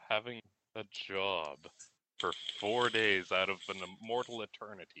of having a job for 4 days out of an immortal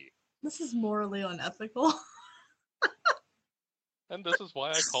eternity. This is morally unethical. And this is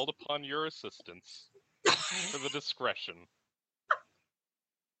why I called upon your assistance for the discretion.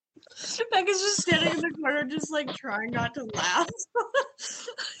 Becca's just standing in the corner, just like trying not to laugh.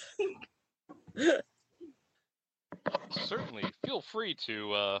 Certainly, feel free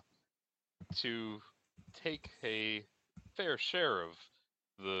to take a fair share of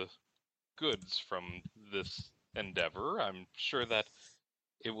the goods from this endeavor. I'm sure that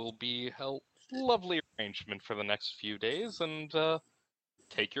it will be a lovely arrangement for the next few days, and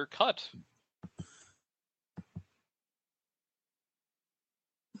take your cut.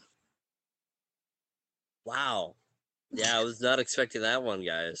 Wow. Yeah, I was not expecting that one,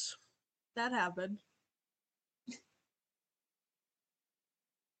 guys. That happened.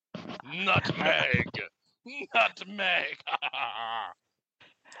 Nutmeg! Nutmeg!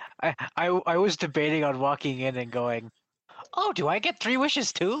 I was debating on walking in and going, "Oh, do I get 3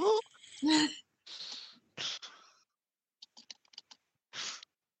 wishes too?"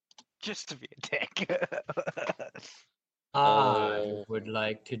 Just to be a dick. I Oh. would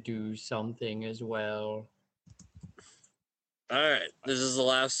like to do something as well. All right, this is the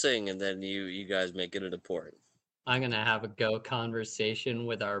last thing, and then you guys make it a port. I'm gonna have a go conversation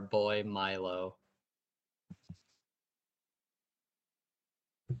with our boy Milo.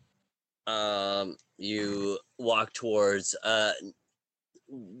 You walk towards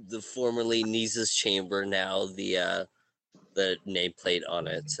the formerly Nisa's chamber. Now the nameplate on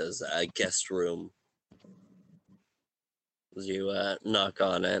it says guest room. As you knock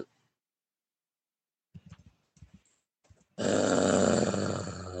on it.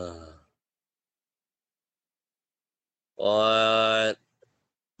 What?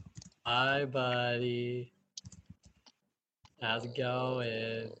 Hi, buddy. How's it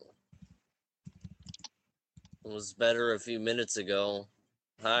going? It was better a few minutes ago.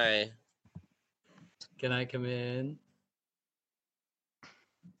 Hi. Can I come in?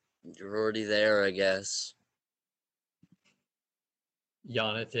 You're already there, I guess.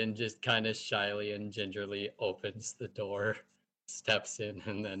 Jonathan just kind of shyly and gingerly opens the door, steps in,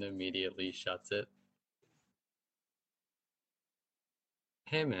 and then immediately shuts it.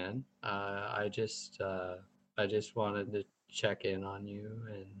 Hey, man. I just wanted to check in on you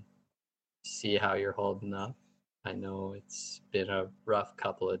and see how you're holding up. I know it's been a rough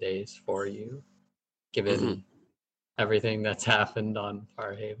couple of days for you, given everything that's happened on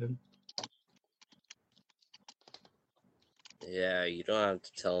Farhaven. Yeah, you don't have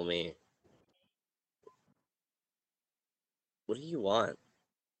to tell me. What do you want?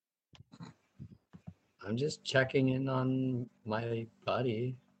 I'm just checking in on my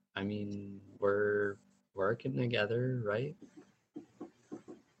buddy. I mean, we're working together, right?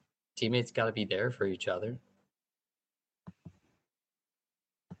 Teammates got to be there for each other.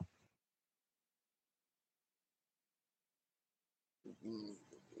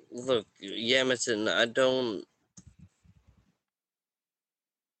 Look, Yamaton, I don't...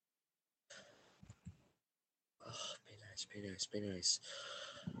 Oh, be nice.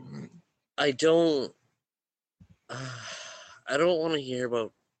 I don't... I don't want to hear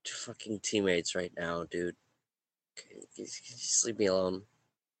about fucking teammates right now, dude. Can you just leave me alone?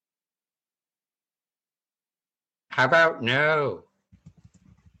 How about no?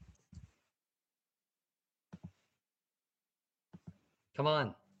 Come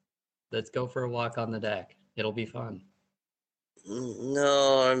on. Let's go for a walk on the deck. It'll be fun.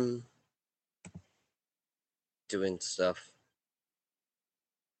 No, I'm doing stuff.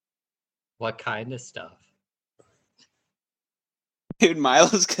 What kind of stuff? Dude,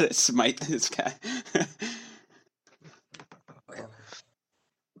 Milo's gonna smite this guy.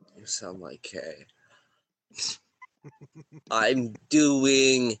 You sound like Kay. I'm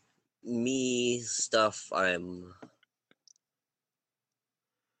doing me stuff. I'm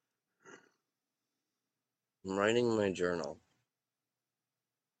writing my journal.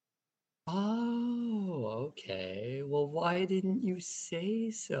 Oh, okay. Well, why didn't you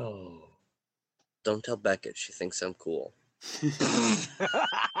say so? Don't tell Beckett. She thinks I'm cool.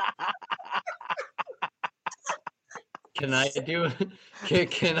 Can I do?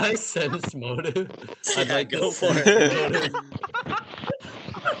 Can I sense motive? I'd Yeah, like go to for sense it. motive.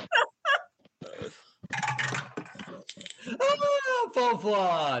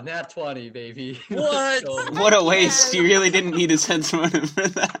 Blah, nat 20, baby. What? What a waste! You really didn't need a sense motive for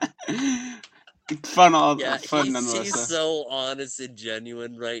that. Fun nonetheless. He's so honest and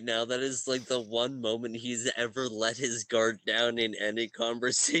genuine right now. That is like the one moment he's ever let his guard down in any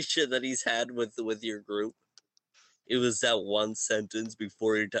conversation that he's had with your group. It was that one sentence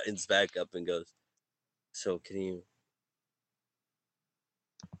before he tightens back up and goes, "So can you?"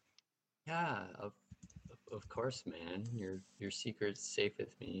 Yeah, of course, man. Your secret's safe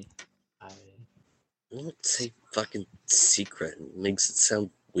with me. I Don't say fucking secret. It makes it sound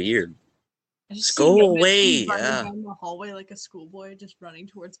weird. I Just see go Yamaton away. running Yeah. down the hallway like a schoolboy, just running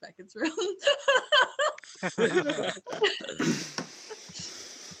towards Beckett's room.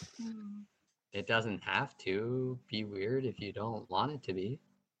 It doesn't have to be weird if you don't want it to be.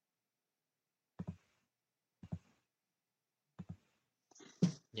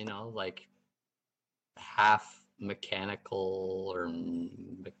 You know, like half mechanical or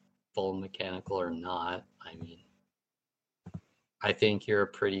full mechanical or not. I mean, I think you're a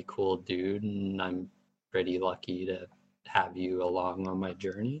pretty cool dude, and I'm pretty lucky to have you along on my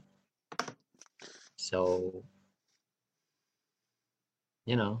journey. So,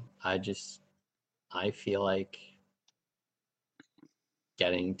 you know, I feel like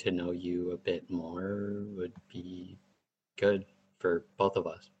getting to know you a bit more would be good for both of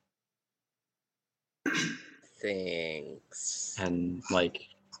us. Thanks. And like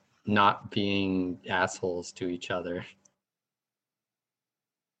not being assholes to each other.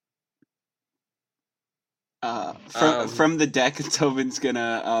 From the deck, Tobin's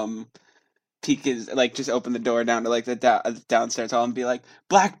gonna peek his just open the door down to like the downstairs hall and be like,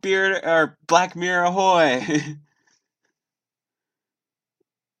 Blackbeard or Black Mirror ahoy.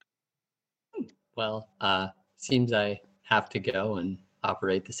 Well, seems I have to go and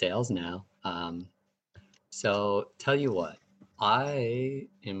operate the sails now. So tell you what, I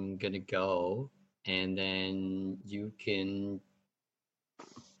am gonna go, and then you can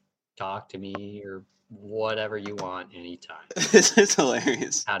talk to me or whatever you want anytime. This is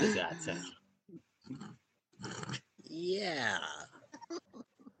hilarious. How does that sound? Yeah.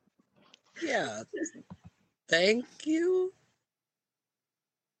 Yeah. Thank you.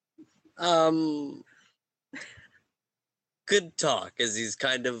 Good talk, as he's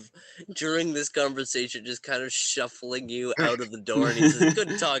kind of during this conversation just kind of shuffling you out of the door, and he says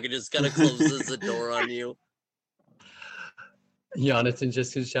good talk and just kind of closes the door on you. Jonathan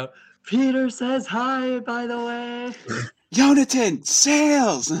just gonna shout, Peter says hi, by the way. Jonathan,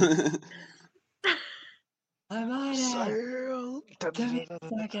 sails. I'm on it. Sail. Give me a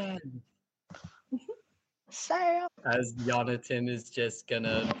second. Sam. As Jonathan is just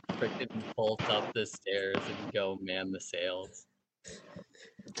gonna freaking bolt up the stairs and go man the sails.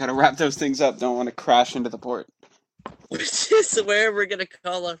 Gotta wrap those things up. Don't want to crash into the port. Which is where we're gonna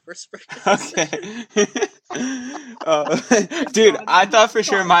call our first break. Okay. Dude, I thought for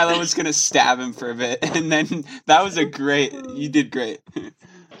sure Milo was gonna stab him for a bit, and then that was a great. You did great. That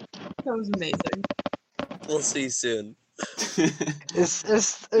was amazing. We'll see you soon. Is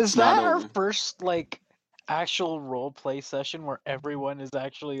It's not that our over. first like actual role play session where everyone is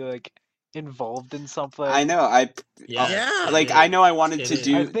actually like involved in something? I know. I Yeah. like. it I know I is. wanted It to is. I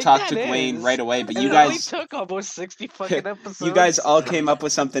do think talk that to Gwen is. right away, but And you it only guys, took almost 60 fucking episodes. you guys all came up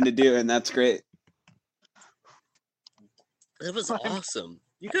with something to do, and that's great. It was I mean- awesome.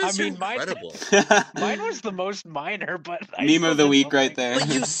 You I guys are mean, mine- incredible. Mine was the most minor, but I Meme still of the did week right something. there. But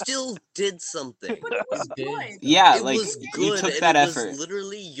you still did something. But it was You did. good. Yeah, It like was you good, took and that it effort. was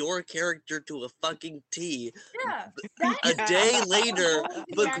literally your character to a fucking T. Yeah. That A is day the later, only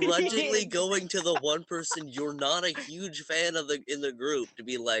thing begrudgingly actually- going to the one person you're not a huge fan of in the group to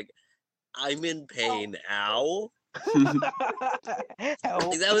be like, I'm in pain. Ow. Help.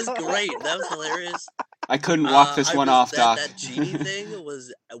 Like, that was great. That was hilarious. I couldn't walk this one off, Doc. That genie thing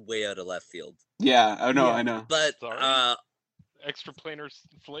was way out of left field. Yeah, I know, Yeah. I know. But Sorry? Extraplanar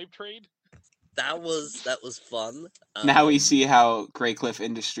slave trade? that was fun. Now we see how Greycliff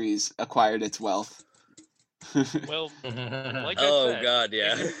Industries acquired its wealth. Well, like Oh, I said, God,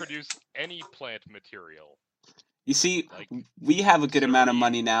 yeah. it can produce any plant material. You see, Like, we have a good amount of Surrey,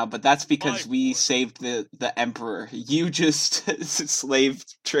 money now, but that's because we Five-Wood. saved the Emperor. You just slave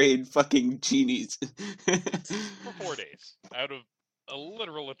trade fucking genies. For 4 days, out of a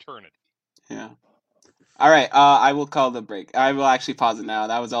literal eternity. Yeah. All right. I will call the break. I will actually pause it now.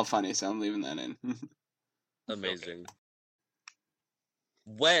 That was all funny, so I'm leaving that in. Amazing.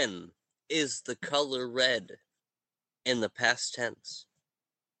 When is the color red in the past tense?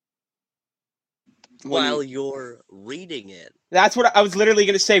 When While you- you're reading it. That's what I was literally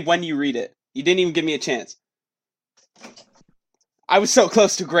gonna say when you read it. You didn't even give me a chance. I was so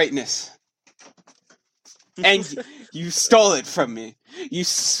close to greatness. And you stole it from me. You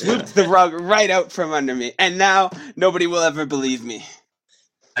swooped the rug right out from under me. And now nobody will ever believe me.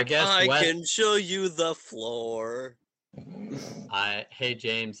 I guess I Wes. can show you the floor. Hey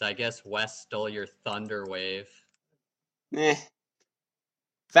James, I guess Wes stole your thunder wave. Eh.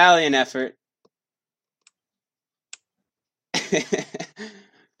 Valiant effort.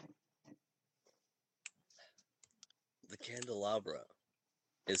 The candelabra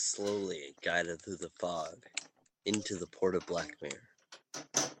is slowly guided through the fog into the port of Blackmere.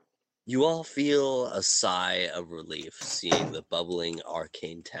 You all feel a sigh of relief seeing the bubbling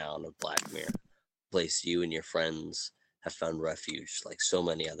arcane town of Blackmere, a place you and your friends have found refuge like so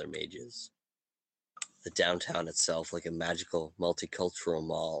many other mages. The downtown itself, like a magical multicultural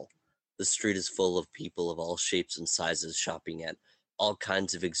mall, the street is full of people of all shapes and sizes shopping at all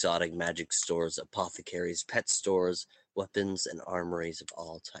kinds of exotic magic stores, apothecaries, pet stores, weapons, and armories of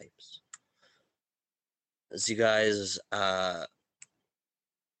all types. As you guys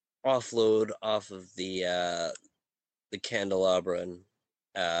offload off of the candelabra and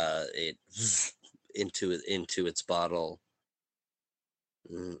it into its bottle,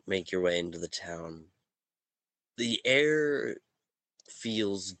 make your way into the town. The air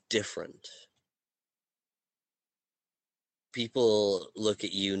feels different. People look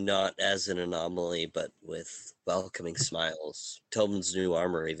at you not as an anomaly, but with welcoming smiles. Tobin's new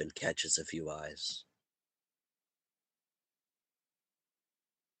armor even catches a few eyes.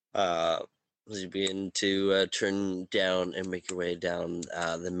 As you begin to turn down and make your way down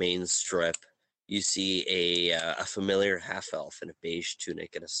the main strip, you see a familiar half-elf in a beige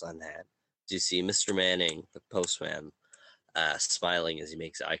tunic and a sun hat. You see Mr. Manning, the postman, smiling as he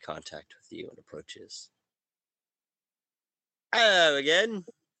makes eye contact with you and approaches. Hello again.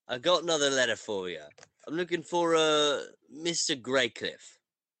 I've got another letter for you. I'm looking for Mr. Greycliff.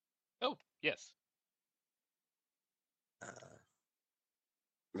 Oh, yes.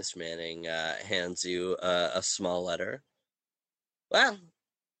 Mr. Manning hands you a small letter. Well,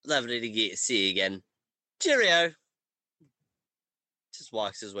 lovely to see you again. Cheerio. Just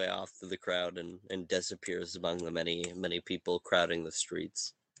walks his way off through the crowd and disappears among the many people crowding the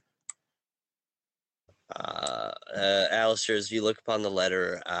streets. Alistair, as you look upon the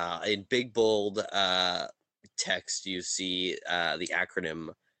letter, in big bold text, you see the acronym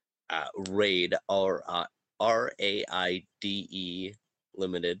RAID, RAIDE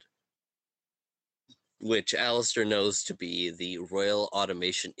Limited, which Alistair knows to be the Royal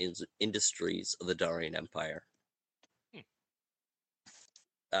Automation Industries of the Darian Empire.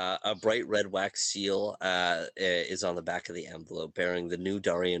 A bright red wax seal is on the back of the envelope, bearing the new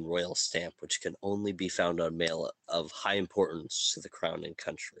Darian royal stamp, which can only be found on mail of high importance to the crown and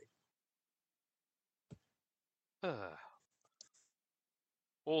country.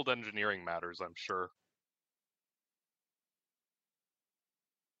 Old engineering matters, I'm sure.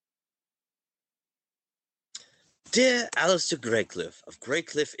 Dear Alistair Greycliffe of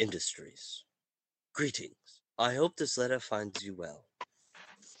Greycliffe Industries, greetings. I hope this letter finds you well.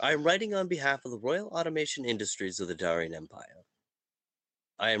 I am writing on behalf of the Royal Automation Industries of the Darian Empire.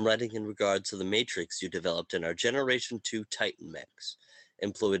 I am writing in regard to the matrix you developed in our Generation 2 Titan mechs,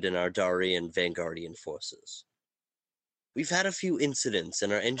 employed in our Darian Vanguardian forces. We've had a few incidents,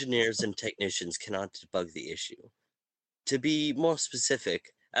 and our engineers and technicians cannot debug the issue. To be more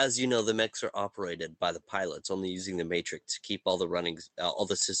specific, as you know, the mechs are operated by the pilots, only using the matrix to keep all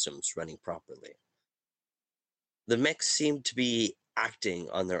the systems running properly. The mechs seem to be acting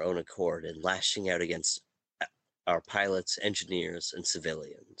on their own accord and lashing out against our pilots, engineers, and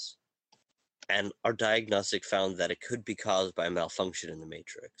civilians. And our diagnostic found that it could be caused by a malfunction in the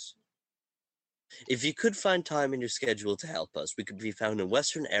matrix. If you could find time in your schedule to help us, we could be found in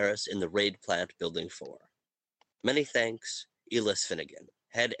Western Eris in the Raid Plant Building 4. Many thanks, Elis Finnegan,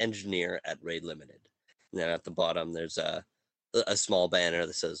 head engineer at Raid Limited. And then at the bottom, there's a small banner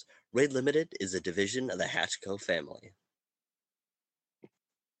that says, Raid Limited is a division of the Hatchco family.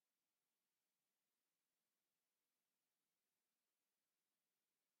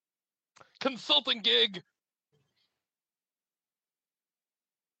 Consulting gig!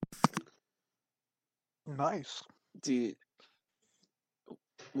 Nice. Dude.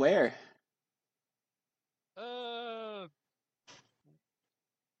 Where?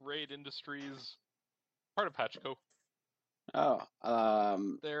 Raid Industries, part of Hatchco. Oh,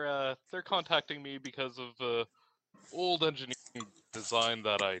 They're contacting me because of old engineering design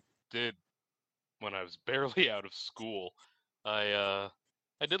that I did when I was barely out of school. I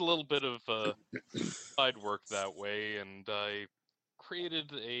did a little bit of side work that way, and I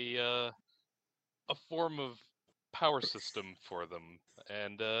created a form of power system for them.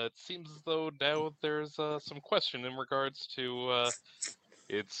 And it seems as though now there's some question in regards to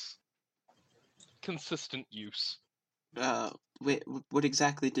its consistent use. wait, what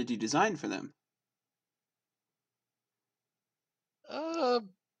exactly did you design for them?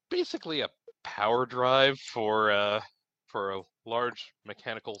 Basically a power drive for a large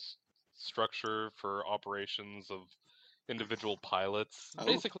mechanical structure for operations of individual pilots. Oh.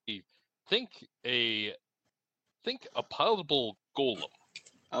 Basically, think a pilotable golem.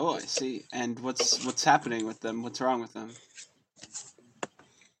 Oh, I see. And what's happening with them? What's wrong with them?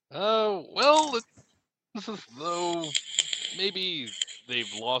 Well, it's as though maybe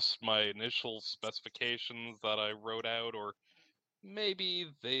they've lost my initial specifications that I wrote out, or maybe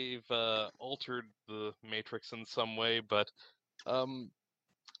they've altered the matrix in some way, but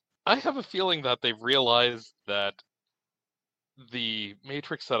I have a feeling that they've realized that the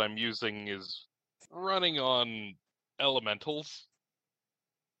matrix that I'm using is running on elementals.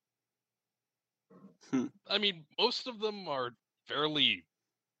 I mean, most of them are fairly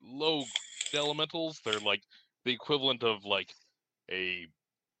low elementals. They're like the equivalent of like a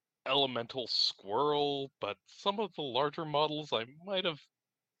elemental squirrel, but some of the larger models I might have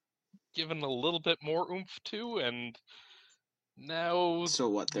given a little bit more oomph to, and now So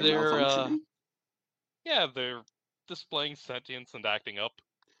what? They're they're malfunctioning? yeah, they're displaying sentience and acting up.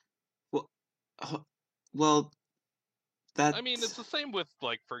 Well, well, that. I mean, it's the same with,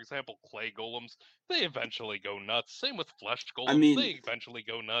 like, for example, clay golems. They eventually go nuts. Same with flesh golems. I mean, they eventually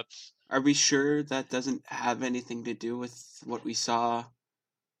go nuts. Are we sure that doesn't have anything to do with what we saw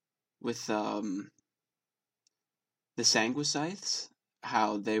with the Sanguiscythes?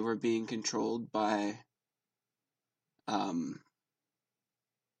 How they were being controlled by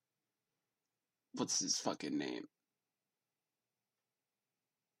what's his fucking name?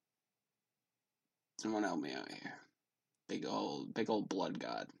 Someone help me out here. Big old blood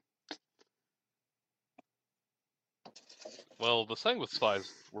god. Well, the Sanguiscythes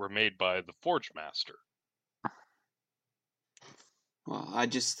were made by the Forge Master. Well, I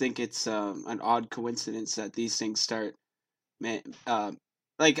just think it's an odd coincidence that these things start.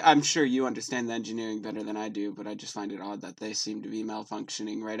 Like, I'm sure you understand the engineering better than I do, but I just find it odd that they seem to be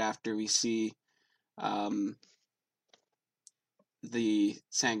malfunctioning right after we see the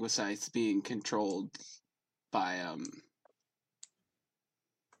Sanguiscythes being controlled by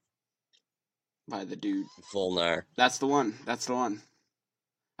the dude. Volnar. That's the one. That's the one.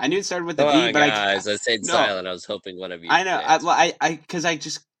 I knew it started with Come the V, on, but guys. I stayed no. silent. I was hoping one of you. I know. Because I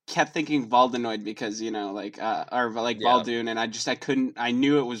just kept thinking Valdenoid because like or like Yeah. Valdoon, and I couldn't. I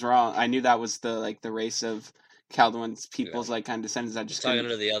knew it was wrong. I knew that was the race of Calduin's people's Yeah. kind of descendants. I just Talking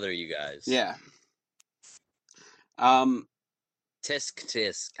couldn't. to the other you guys. Yeah.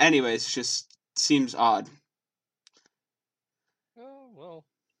 Tisk. Anyways, just seems odd. Oh, well.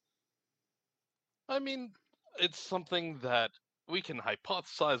 I mean, it's something that we can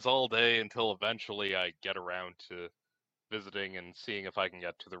hypothesize all day until eventually I get around to visiting and seeing if I can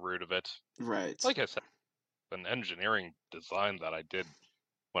get to the root of it. Right. Like I said, an engineering design that I did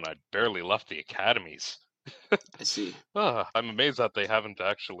when I barely left the academies. I see. I'm amazed that they haven't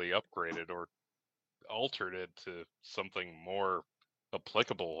actually upgraded or altered it to something more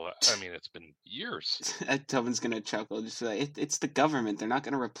applicable. I mean, it's been years. Tobin's gonna chuckle. Just like it's the government. They're not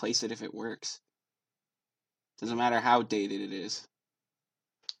gonna replace it if it works. Doesn't matter how dated it is.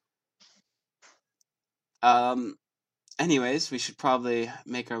 Anyways, we should probably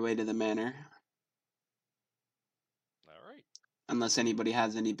make our way to the manor. All right. Unless anybody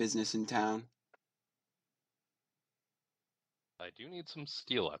has any business in town. I do need some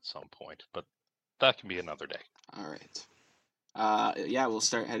steel at some point, but that can be another day. All right. Yeah, we'll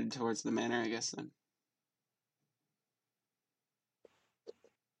start heading towards the manor, I guess then.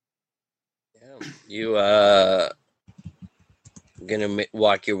 Yeah. You gonna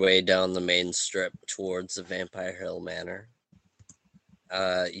walk your way down the main strip towards the Vampire Hill Manor.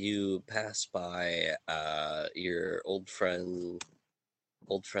 You pass by your old friend's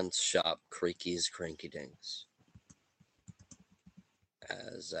shop, Creaky's Cranky Dinks.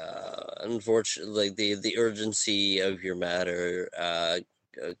 As unfortunately, the urgency of your matter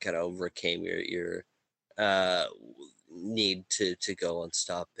kind of overcame your need to go and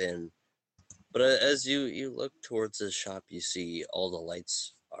stop in. But as you look towards the shop, you see all the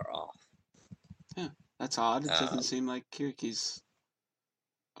lights are off. Yeah, that's odd. It doesn't seem like Kiriki's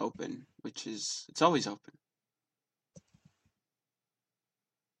open, which is it's always open.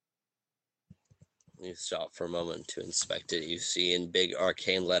 You stop for a moment to inspect it. You see in big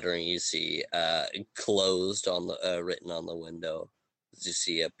arcane lettering, you see closed on the written on the window. You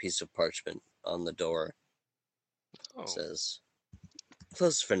see a piece of parchment on the door. Oh. It says,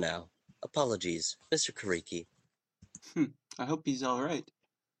 "Closed for now. Apologies, Mr. Kariki." I hope he's all right.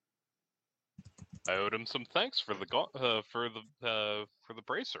 I owed him some thanks for the for the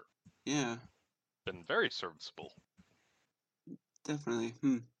bracer. Yeah, Been very serviceable. definitely.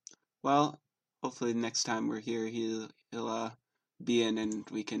 Well, hopefully next time we're here, he'll be in and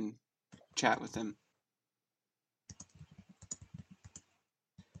we can chat with him.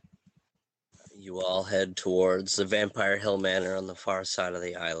 You all head towards the Vampire Hill Manor on the far side of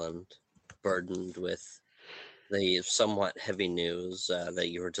the island, burdened with the somewhat heavy news that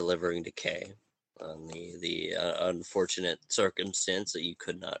you were delivering to Kay on the unfortunate circumstance that you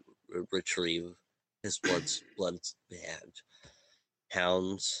could not retrieve his blood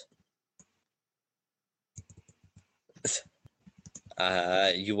hounds.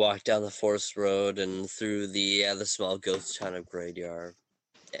 You walk down the forest road and through the small ghost town of Graveyard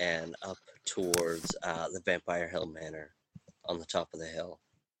and up towards the Vampire Hill Manor on the top of the hill.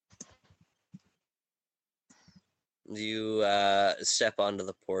 You step onto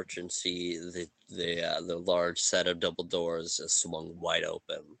the porch and see the large set of double doors swung wide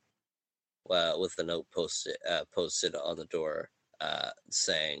open, with a note posted on the door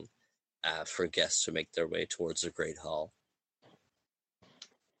saying for guests to make their way towards the Great Hall.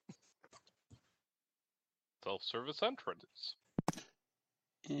 Self-service entrance.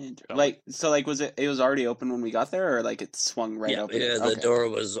 And Shall we? was it was already open when we got there, or like it swung right open? Yeah, the Okay. door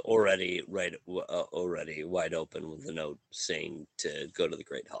was already already wide open with a note saying to go to the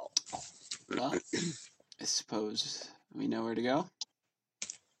Great Hall. Well, I suppose we know where to go.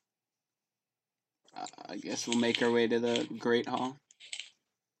 I guess we'll make our way to the Great Hall.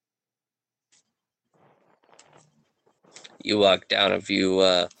 You walk down a few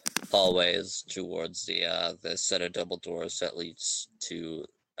hallways towards the set of double doors that leads to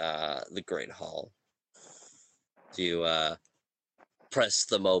the Great Hall. You press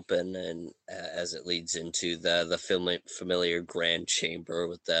them open, and as it leads into the familiar grand chamber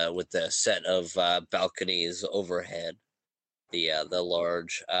with the set of balconies overhead, the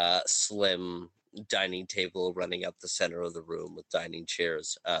large slim dining table running up the center of the room with dining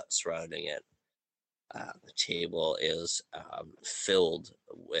chairs surrounding it. The table is filled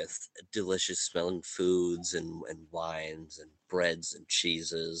with delicious smelling foods and wines and breads and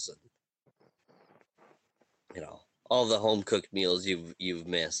cheeses and all the home cooked meals you've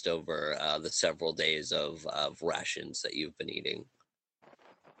missed over the several days of rations that you've been eating.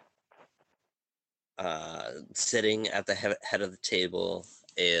 Sitting at the head of the table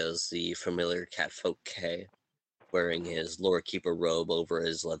is the familiar catfolk K, wearing his Lord Keeper robe over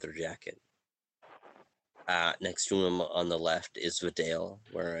his leather jacket. Next to him on the left is Vidale,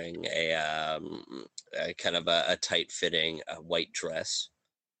 wearing a kind of a tight-fitting white dress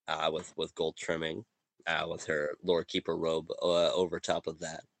with gold trimming, with her Lord Keeper robe over top of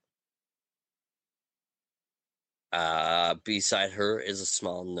that. Beside her is a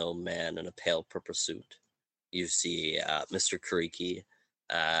small gnome man in a pale purple suit. You see Mr. Kuriki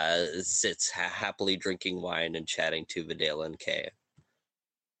sits happily drinking wine and chatting to Vidale and Kay.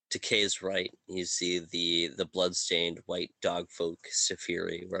 To Kay's right, you see the blood-stained white dogfolk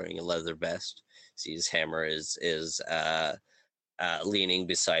Safiri wearing a leather vest. See his hammer is leaning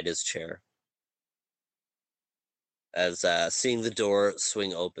beside his chair. As seeing the door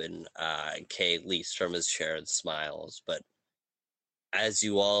swing open, Kay leaps from his chair and smiles, but as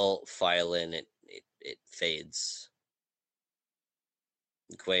you all file in, it fades.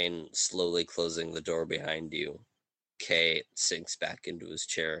 Gwaine slowly closing the door behind you. Kay sinks back into his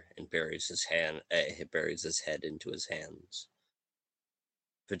chair and buries his head into his hands.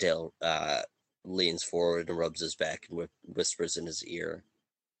 Vidal leans forward and rubs his back and whispers in his ear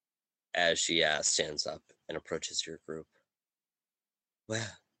as she stands up and approaches your group.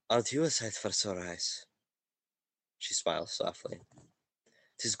 Well, aren't you a sight for sore eyes? She smiles softly.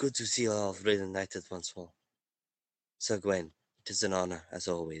 'Tis good to see you all reunited once more. Sir Gwaine, it is an honor, as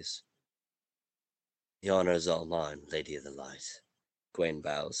always. The honor is all mine, Lady of the Light. Gwaine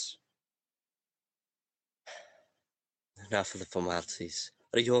bows. Now for the formalities.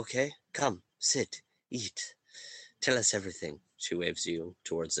 Are you okay? Come, sit, eat. Tell us everything. She waves you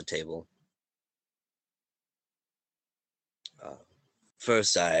towards the table.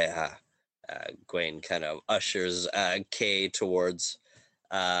 First, Gwaine kind of ushers Kay towards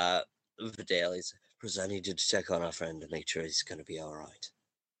Vidale. He says, first, I need you to check on our friend to make sure he's going to be all right.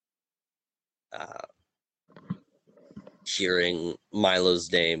 Hearing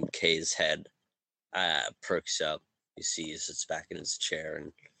Milo's name, Kay's head perks up. You see he sits back in his chair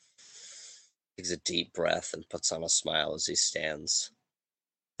and takes a deep breath and puts on a smile as he stands.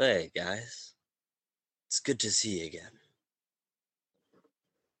 Hey, guys. It's good to see you again.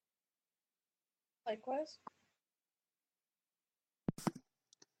 Likewise.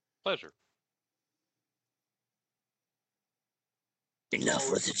 Pleasure. Enough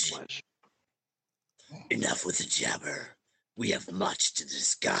with Pleasure. Enough with the jabber. We have much to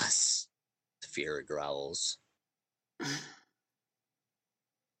discuss. Fear growls.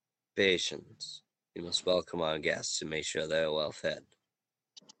 Patience. You must welcome our guests and make sure they're well fed.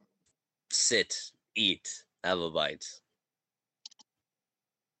 Sit, eat, have a bite.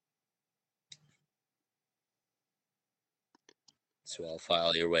 So I'll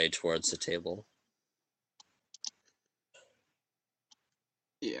file your way towards the table.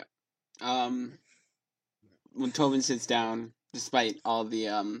 Yeah. When Tobin sits down, despite all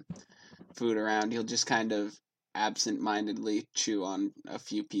the food around, he'll just kind of absent-mindedly chew on a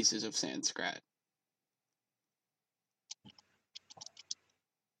few pieces of Sanskrit.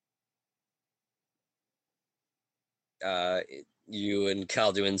 You and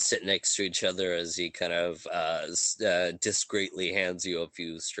Calduin sit next to each other as he kind of discreetly hands you a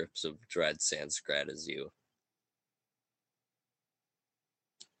few strips of dried Sanskrit as you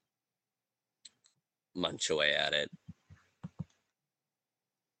munch away at it.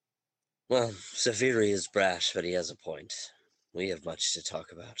 Well, Safiri is brash, but he has a point. We have much to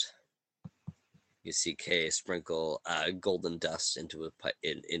talk about. You see Kay sprinkle golden dust into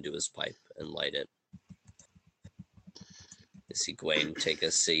his pipe and light it. You see Gwaine take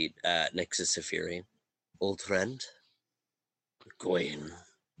a seat next to Safiri. Old friend? Gwaine.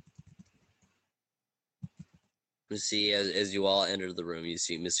 You see, as you all enter the room, you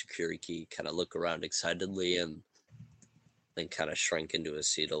see Mr. Kuriki kind of look around excitedly and then kind of shrink into his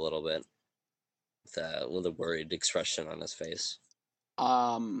seat a little bit with a worried expression on his face.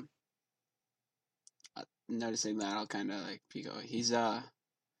 Noticing that, I'll kind of like Pico. He's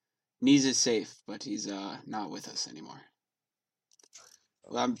Nees is safe, but he's not with us anymore.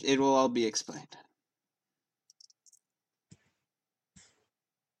 Well, it will all be explained.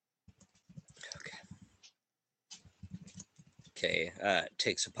 Okay,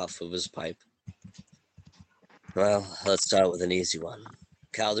 takes a puff of his pipe. Well, let's start with an easy one.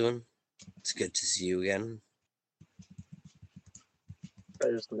 Calduin, it's good to see you again. I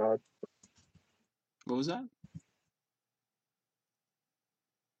just nod. What was that?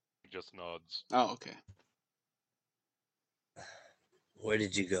 He just nods. Oh, okay. Where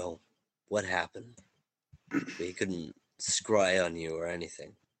did you go? What happened? We couldn't scry on you or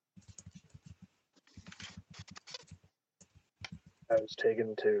anything. I was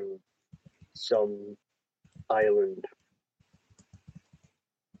taken to some island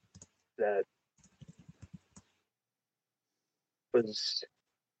that was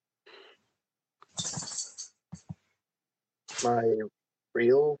my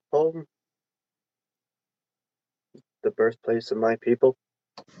real home, the birthplace of my people.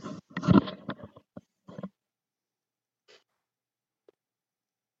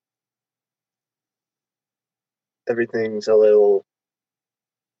 Everything's still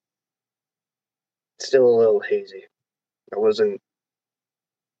a little hazy. I wasn't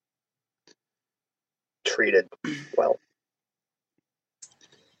treated well.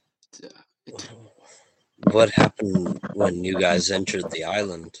 It, What happened when you guys entered the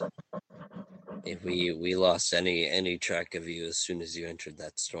island? If we lost any track of you as soon as you entered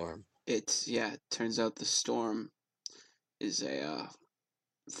that storm. it turns out the storm is a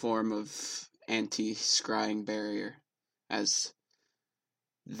form of anti-scrying barrier, as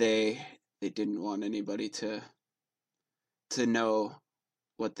they didn't want anybody to know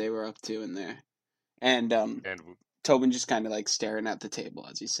what they were up to in there. And And Tobin just kind of like staring at the table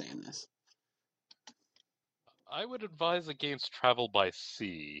as he's saying this. I would advise against travel by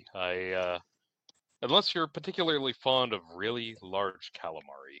sea. Unless you're particularly fond of really large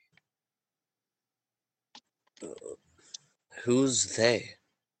calamari. Who's they?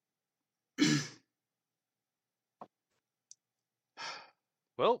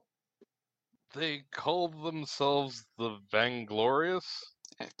 Well, they call themselves the Vainglorious.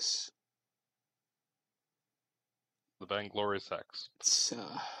 X. The Vainglorious X. It's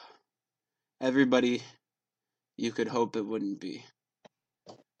everybody you could hope it wouldn't be.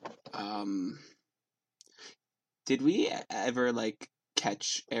 Did we ever like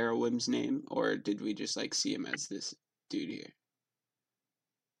catch Arrowim's name, or did we just like see him as this dude here?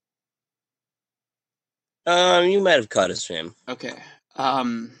 You might have caught his name. Okay.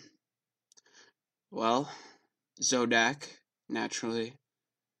 Well, Zodak, naturally.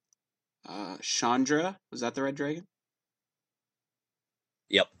 Chandra, was that the red dragon?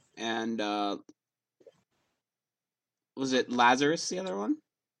 Yep. And was it Lazarus, the other one?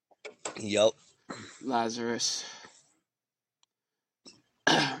 Yep. Lazarus.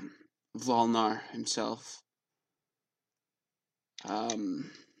 Volnar himself.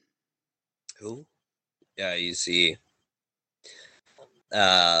 Who? Yeah, you see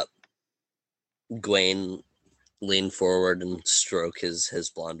Gwaine lean forward and stroke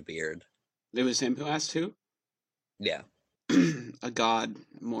his blonde beard. It was him who asked who? Yeah. A god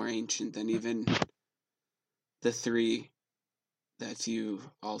more ancient than even the three that you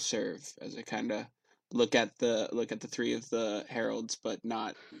all serve. As I kind of look at the three of the heralds, but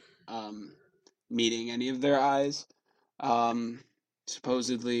not meeting any of their eyes.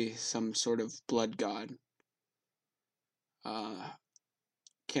 Supposedly some sort of blood god.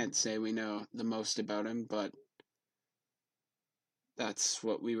 Can't say we know the most about him, but that's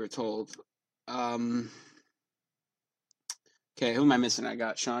what we were told. Okay, who am I missing? I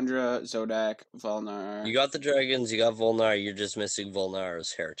got Chandra, Zodak, Volnar. You got the dragons, you got Volnar, you're just missing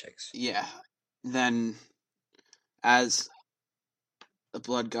Volnar's heretics. Yeah. Then, as the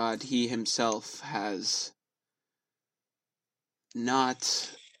blood god, he himself has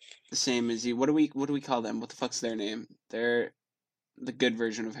not the same as you. What do we call them? What the fuck's their name? They're the good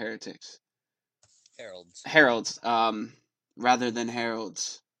version of heretics. Heralds. Heralds. Rather than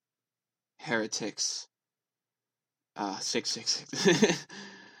heralds, heretics. 666.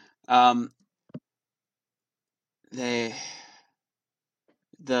 They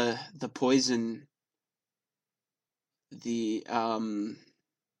the poison, the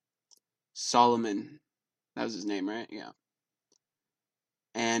Solomon, that was his name, right? Yeah.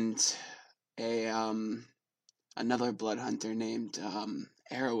 And a another blood hunter named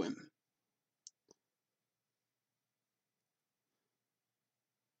Arrowim.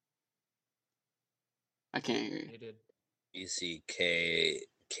 I can't hear you. Hated. You see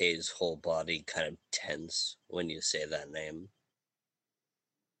K's whole body kind of tense when you say that name.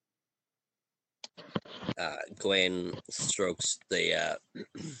 Gwaine strokes the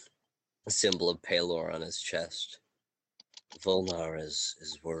symbol of Palor on his chest. Volnar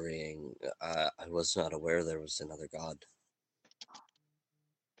is worrying. I was not aware there was another god.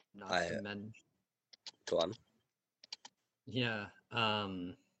 Not to mention. Go on. Yeah.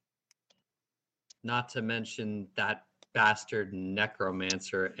 Not to mention that bastard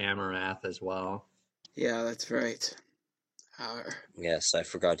necromancer Amarath as well. Yeah, that's right. Yes, I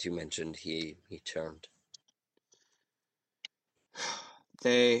forgot you mentioned he turned.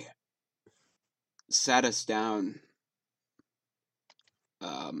 They sat us down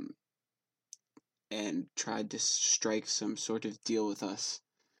and tried to strike some sort of deal with us.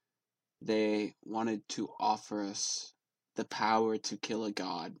 They wanted to offer us the power to kill a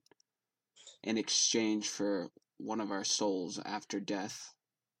god in exchange for one of our souls after death,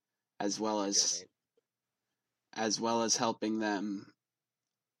 as well as helping them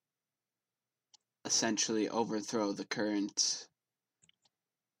essentially overthrow the current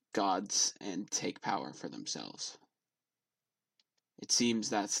gods and take power for themselves. It seems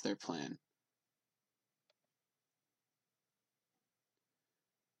that's their plan.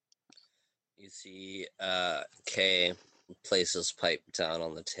 You see, Kay places pipe down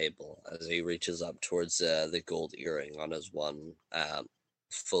on the table as he reaches up towards the gold earring on his one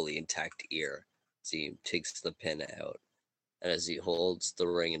fully intact ear. As he takes the pin out, and as he holds the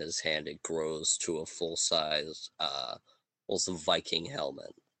ring in his hand, it grows to a full-size, almost Viking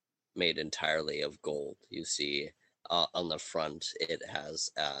helmet made entirely of gold. You see, on the front, it has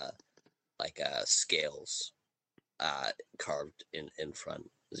scales carved in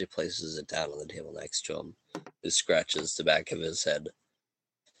front. As he places it down on the table next to him, he scratches the back of his head.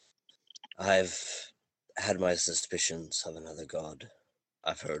 I've had my suspicions of another god.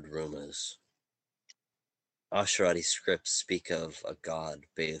 I've heard rumors. Asherati scripts speak of a god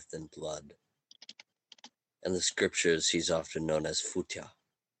bathed in blood. In the scriptures, he's often known as Futya.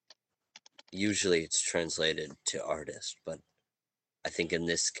 Usually it's translated to artist, but I think in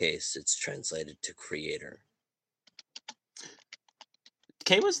this case it's translated to creator.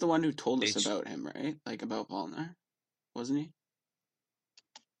 Kay was the one who told us about him, right? Like about Volnar, wasn't he?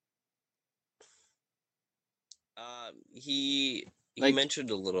 He Like- mentioned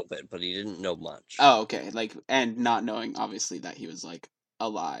a little bit, but he didn't know much. Oh, okay. Like, and not knowing obviously that he was like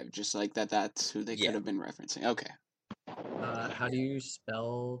alive, just like that's who they Yeah. could have been referencing. Okay. How do you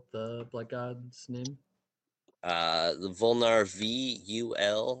spell the blood god's name? The Volnar,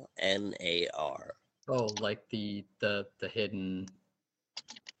 Vulnar. Oh, like the hidden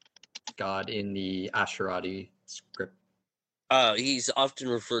god in the Asherati script. He's often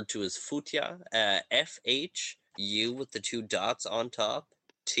referred to as Futya, FHU with the 2 dots on top,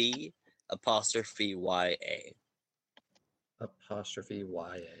 T apostrophe YA. Apostrophe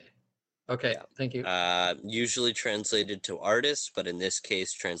YA. Okay, Yeah. thank you. Usually translated to artist, but in this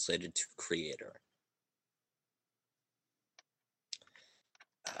case translated to creator.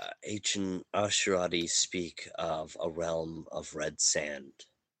 Ancient Asherati speak of a realm of red sand.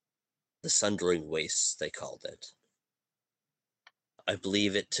 The Sundering Wastes, they called it. I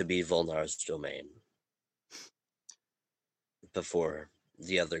believe it to be Volnar's domain. Before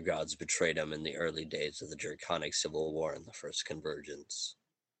the other gods betrayed him in the early days of the Draconic Civil War and the First Convergence.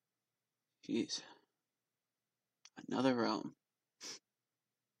 Jeez. Another realm.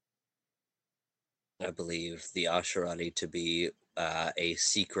 I believe the Asherati to be a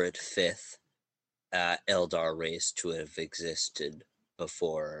secret 5th Eldar race to have existed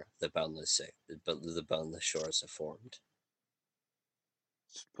before the Boundless Shores have formed.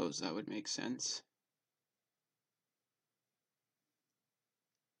 Suppose that would make sense.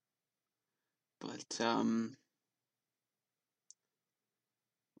 But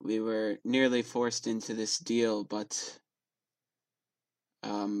we were nearly forced into this deal, but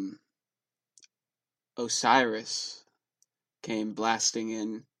Osiris came blasting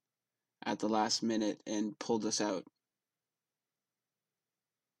in at the last minute and pulled us out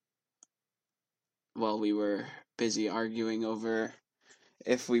while we were busy arguing over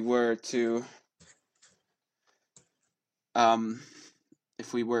if we were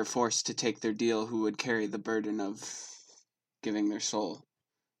forced to take their deal, who would carry the burden of giving their soul.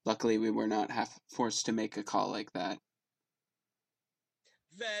 Luckily, we were not forced to make a call like that.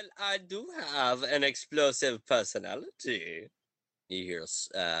 Well, I do have an explosive personality. You hear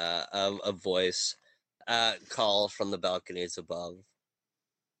a voice call from the balconies above.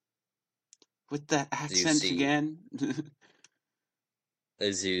 With that accent again?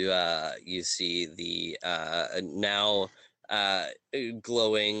 As you see the now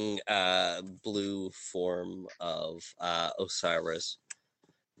glowing blue form of Osiris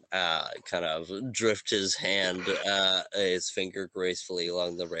kind of drift his hand, his finger gracefully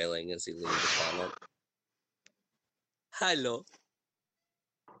along the railing as he leaned upon it. Hello.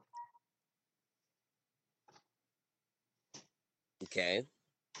 Okay.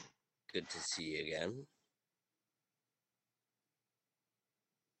 Good to see you again.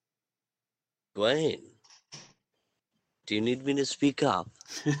 Dwayne, do you need me to speak up?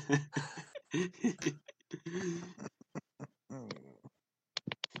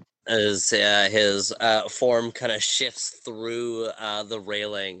 As his form kind of shifts through the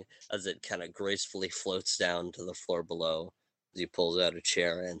railing as it kind of gracefully floats down to the floor below, as he pulls out a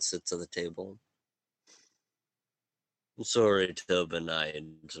chair and sits at the table. Sorry, Tobin, I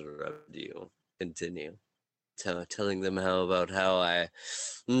interrupted you. Continue. Telling them how I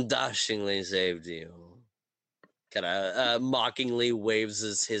dashingly saved you. Kind of mockingly waves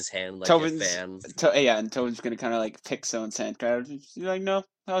his hand like a fan. And Tobin's gonna kind of like pick someone's hand. Kind of, he's like, no,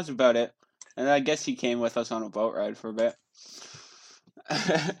 that was about it. And I guess he came with us on a boat ride for a bit.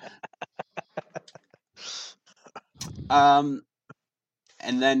 And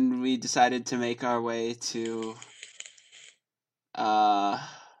then we decided to make our way to the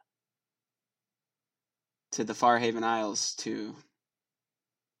Farhaven Isles to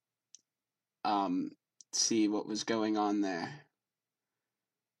see what was going on there.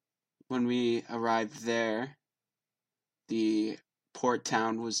 When we arrived there, the port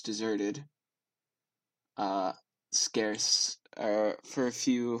town was deserted, scarce for a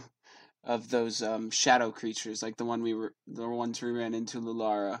few of those shadow creatures, like the ones we ran into in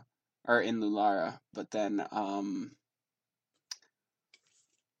Lulara. But then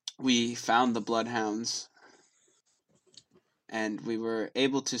we found the bloodhounds, and we were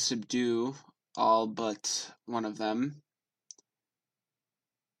able to subdue all but one of them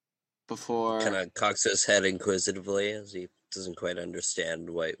before. Kind of cocks his head inquisitively as he doesn't quite understand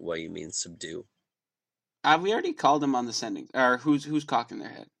what you mean subdue. We already called him on the sending. Or who's cocking their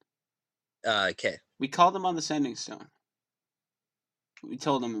head? Okay. We called him on the sending stone. We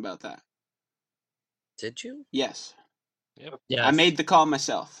told him about that. Did you? Yes. Yep. Yes. I made the call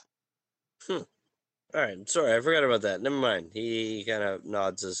myself. All right. Sorry, I forgot about that. Never mind. He kind of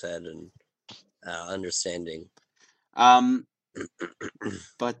nods his head and understanding. But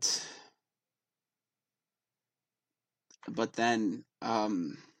then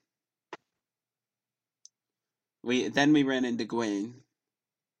we ran into Gwen,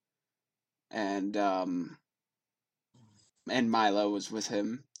 and Milo was with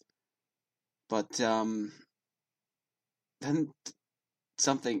him. But then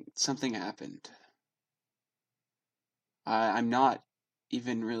something happened. I'm not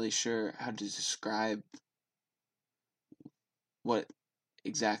even really sure how to describe what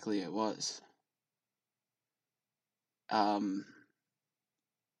exactly it was.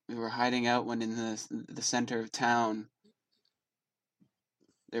 We were hiding out when in the center of town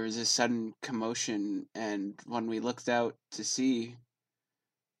there was a sudden commotion, and when we looked out to see,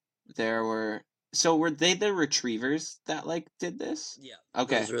 there were. So were they the retrievers that did this? Yeah.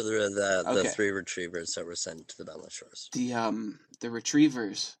 Okay. Those were the Okay. 3 retrievers that were sent to the Boundless Shores. The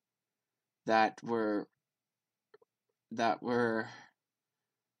retrievers that were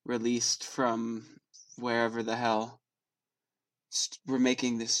released from wherever the hell were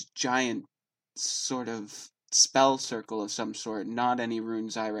making this giant sort of spell circle of some sort, not any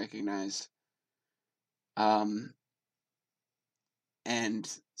runes I recognized, and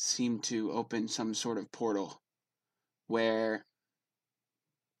seemed to open some sort of portal where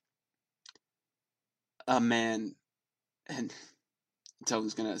a man, and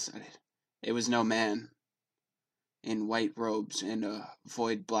Tobin's gonna decide it was no man in white robes and a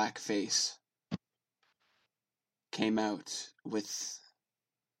void black face, came out with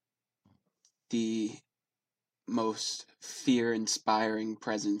the most fear-inspiring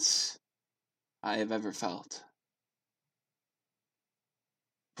presence I have ever felt.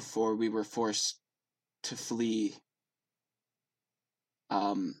 Before we were forced to flee,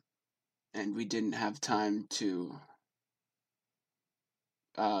 and we didn't have time to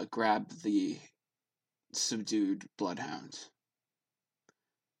grab the subdued bloodhounds.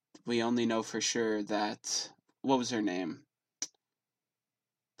 We only know for sure that... What was her name?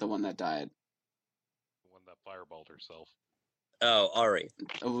 The one that died. The one that fireballed herself. Oh, Ari.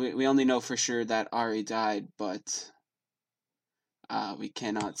 We only know for sure that Ari died, but we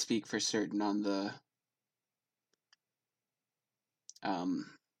cannot speak for certain on the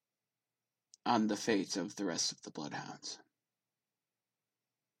fate of the rest of the bloodhounds.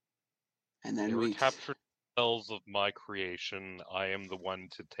 And then They were we captured cells of my creation. I am the one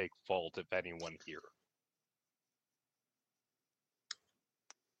to take fault if anyone here.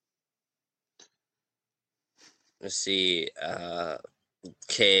 Let's see.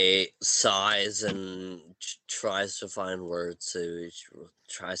 Kay sighs and tries to find words to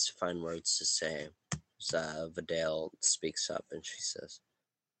say. So Vidal speaks up and she says,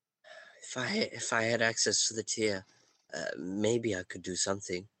 "If I had access to the tear, maybe I could do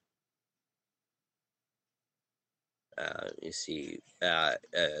something." You see,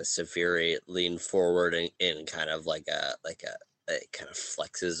 Safiri lean forward and kind of like a kind of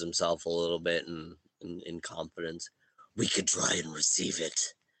flexes himself a little bit in confidence. "We could try and receive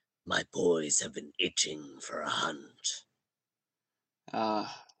it. My boys have been itching for a hunt."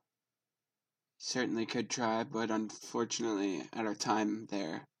 certainly could try, but unfortunately, at our time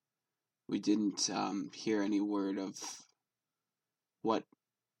there, we didn't hear any word of what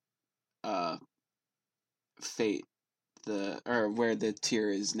fate or where the tier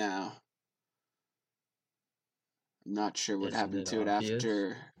is now. I'm not sure what Isn't happened it to it obvious?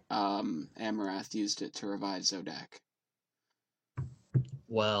 after Amarath used it to revive Zodak.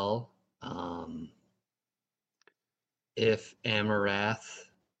 Well, if Amarath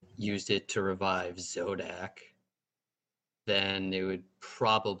used it to revive Zodak, then it would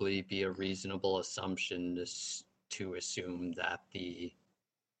probably be a reasonable assumption to assume that the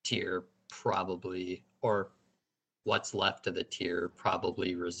tier probably, or what's left of the tier,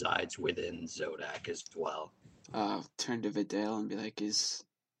 probably resides within Zodak as well. Turn to Vidal and be like, is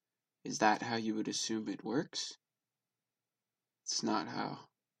that how you would assume it works? It's not how.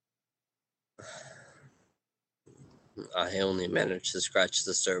 I only managed to scratch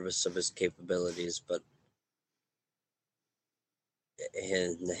the surface of his capabilities, but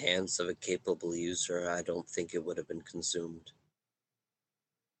in the hands of a capable user, I don't think it would have been consumed.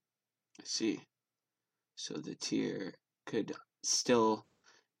 I see. So the tier could still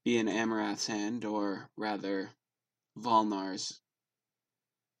be in Amarath's hand, or rather, Volnar's,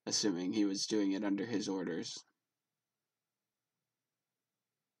 assuming he was doing it under his orders.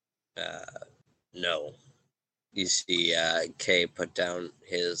 No. You see Kay put down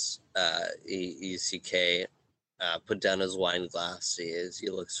his you see Kay put down his wine glass. He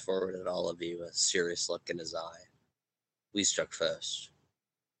looks forward at all of you, a serious look in his eye. We struck first.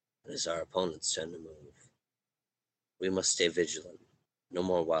 It is our opponent's turn to move. We must stay vigilant. No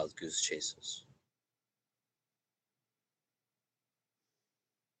more wild goose chases.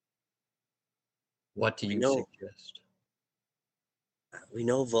 What do We you know suggest? we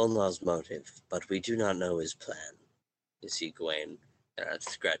know Volnar's motive, but we do not know his plan. You see Gawain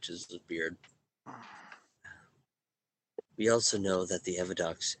scratches his beard. We also know that the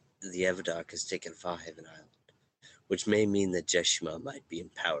Evadoc has taken Farhaven Island, which may mean that Jeshima might be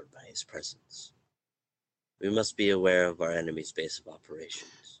empowered by his presence. We must be aware of our enemy's base of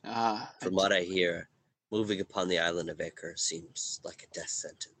operations. From what I hear, moving upon the island of Ekar seems like a death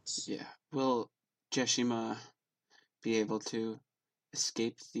sentence. Yeah. Will Jeshima be able to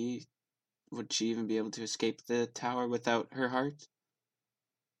escape the... Would she even be able to escape the tower without her heart?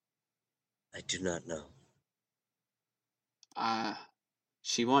 I do not know.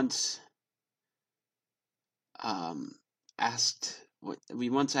 She once we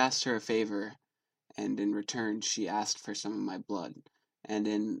once asked her a favor, and in return she asked for some of my blood. And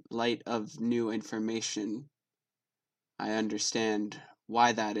in light of new information, I understand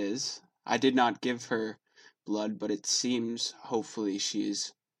why that is. I did not give her blood, but it seems hopefully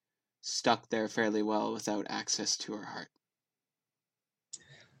she's stuck there fairly well without access to her heart.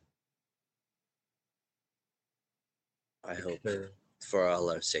 I hope for all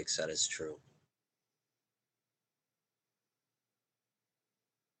our sakes that is true.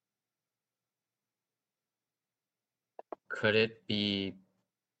 Could it be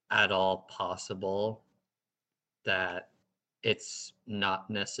at all possible that it's not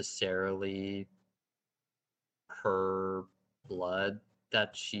necessarily her blood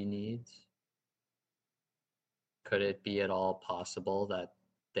that she needs? Could it be at all possible that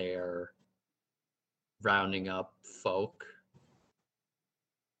they're rounding up folk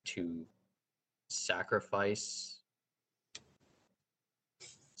to sacrifice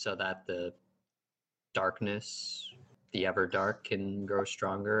so that the darkness, the Everdark, can grow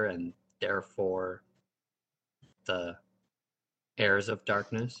stronger, and therefore the heirs of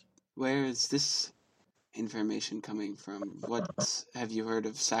darkness? Where is this information coming from? What have you heard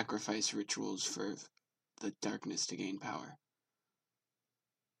of sacrifice rituals for the darkness to gain power?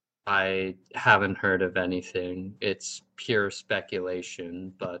 I haven't heard of anything. It's pure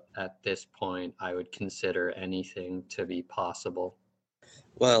speculation, but at this point, I would consider anything to be possible.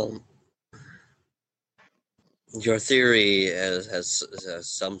 Well, your theory has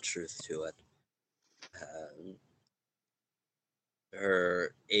some truth to it.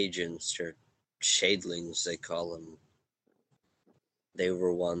 Her agents, her shadlings, they call them, they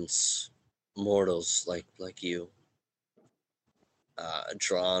were once mortals like you,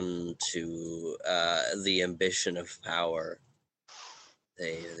 drawn to the ambition of power.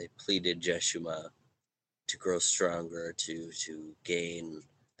 They pleaded Jeshima to grow stronger, to gain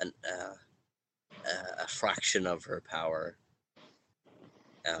a fraction of her power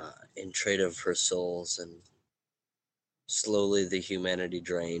in trade of her souls, and slowly the humanity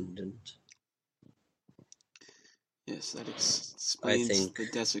drained, and Yes, that I explains think the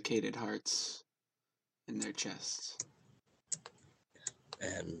desiccated hearts in their chests.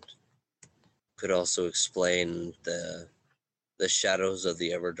 and could also explain the shadows of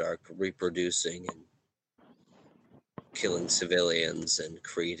the Everdark reproducing and killing civilians and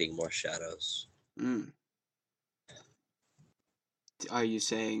creating more shadows. Mm. Are you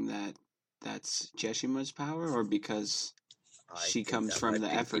saying that that's Jeshima's power, or because I she think comes that from might the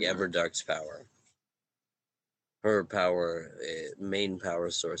be the Everdark? Everdark's power. Her power, main power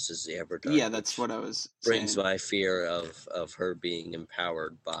source is the Everdark. Yeah, that's which what I was brings saying. my fear of her being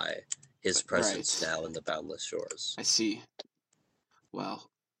empowered by his presence Right. now in the Boundless Shores. I see. Well,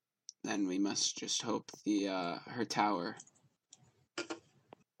 then we must just hope the her tower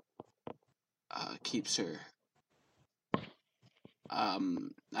keeps her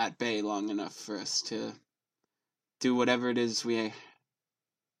at bay long enough for us to do whatever it is we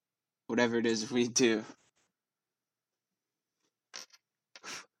do.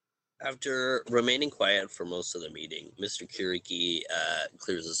 After remaining quiet for most of the meeting, Mr. Kiriki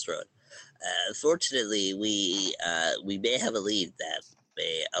clears his throat. Fortunately, we may have a lead that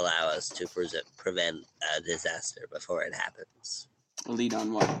may allow us to prevent a disaster before it happens. A lead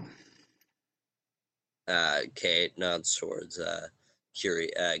on what? Kate nods towards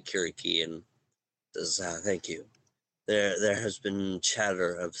Kiriki and says, "Thank you. There has been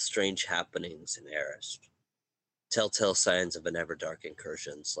chatter of strange happenings in Arist. Telltale signs of an Everdark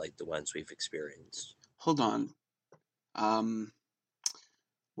incursions like the ones we've experienced." Hold on.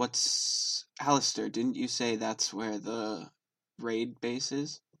 What's Alistair? Didn't you say that's where the raid base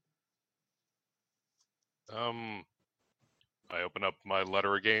is? I open up my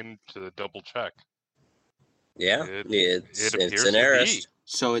letter again to double check. Yeah, It it's appears an to Arist. be.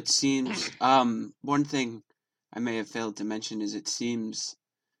 So it seems one thing I may have failed to mention is it seems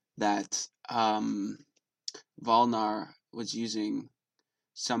that Volnar was using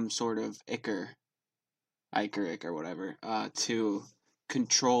some sort of Iker, whatever, to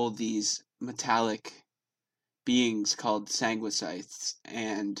control these metallic beings called sanguicides,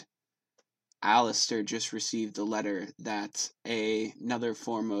 and Alistair just received a letter that another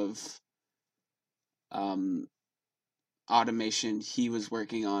form of automation he was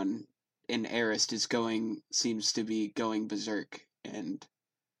working on in Arist seems to be going berserk, and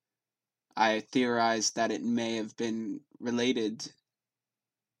I theorized that it may have been related,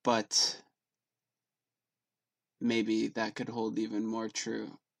 but maybe that could hold even more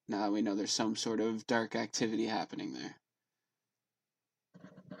true now that we know there's some sort of dark activity happening there.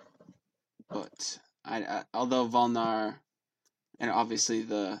 But although Volnar and obviously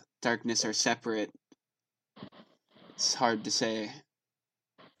the darkness are separate, it's hard to say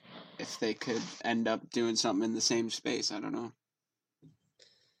if they could end up doing something in the same space. I don't know.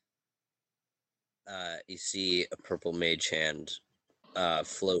 You see a purple mage hand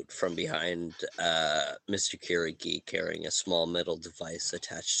float from behind Mr. Kiriki carrying a small metal device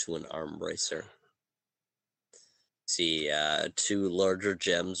attached to an arm bracer. See, two larger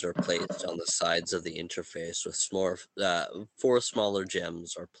gems are placed on the sides of the interface, with four smaller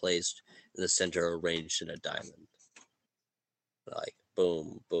gems are placed in the center, arranged in a diamond. Like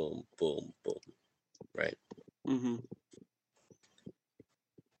boom, boom, boom, boom. Right. Mm-hmm.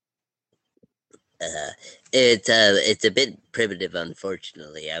 It's a bit primitive,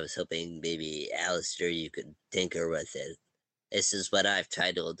 unfortunately. I was hoping maybe, Alistair, you could tinker with it. This is what I've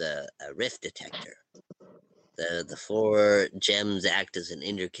titled a rift detector. The four gems act as an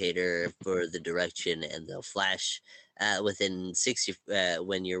indicator for the direction, and they'll flash within 60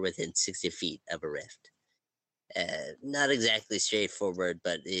 when you're within 60 feet of a rift. Not exactly straightforward,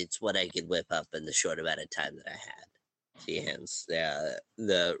 but it's what I could whip up in the short amount of time that I had. She hands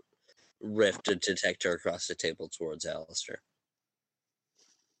the rift detector across the table towards Alistair.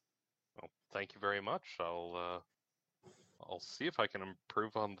 Well, thank you very much. I'll see if I can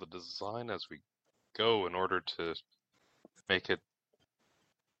improve on the design as we go in order to make it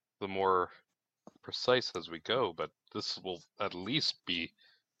the more precise as we go, but this will at least be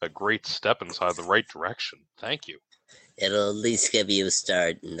a great step inside the right direction. Thank you. It'll at least give you a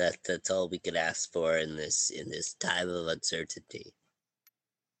start, and that's all we could ask for in this time of uncertainty.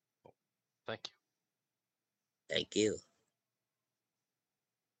 Thank you. Thank you.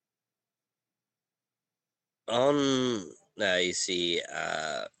 Now you see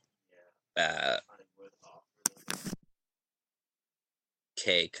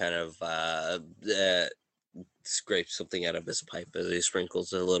Kay kind of scrapes something out of his pipe as he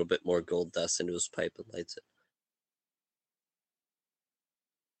sprinkles a little bit more gold dust into his pipe and lights it.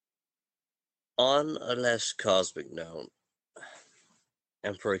 On a less cosmic note,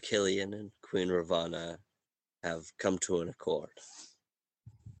 Emperor Killian and Queen Ravana have come to an accord.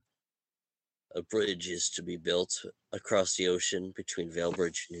 A bridge is to be built across the ocean between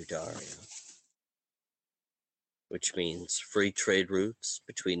Veilbridge and New Daria. which means free trade routes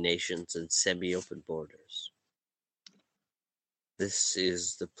between nations and semi-open borders. This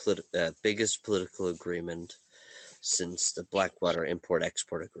is the biggest political agreement since the Blackwater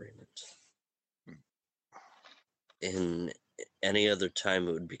Import-Export Agreement. In any other time,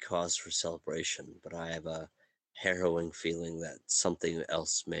 it would be cause for celebration, but I have a harrowing feeling that something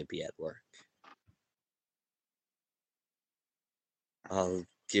else may be at work. I'll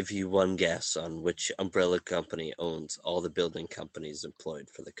give you one guess on which umbrella company owns all the building companies employed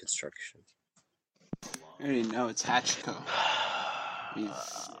for the construction. I already know it's Hachiko.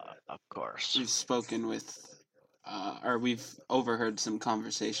 Of course. We've spoken with, or we've overheard some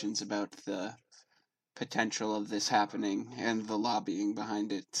conversations about the potential of this happening and the lobbying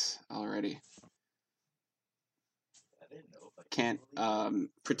behind it already. Can't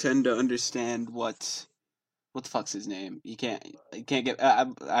pretend to understand what the fuck's his name. You can't get.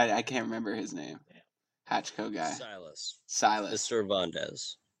 I can't remember his name. Hachiko guy. Silas. Silas. Mr.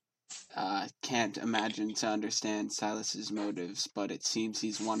 Vondes. Can't imagine to understand Silas's motives, but it seems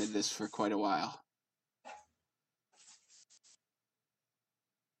he's wanted this for quite a while.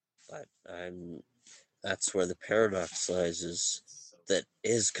 But that's where the paradox lies, is that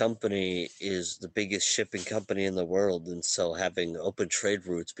his company is the biggest shipping company in the world, and so having open trade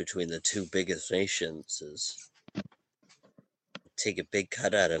routes between the two biggest nations is take a big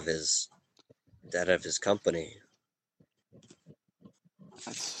cut out of his company.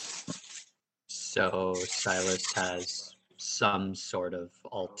 So Silas has some sort of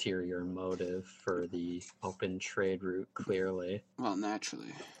ulterior motive for the open trade route, clearly. Well,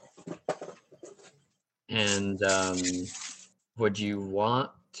 naturally. And would you want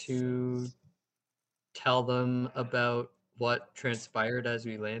to tell them about what transpired as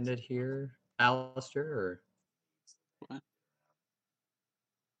we landed here, Alistair? Or? What?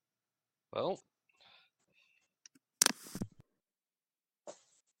 Well,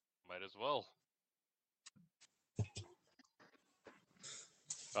 might as well.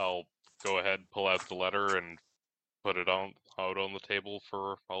 I'll go ahead, pull out the letter, and put it out on the table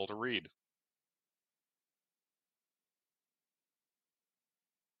for all to read.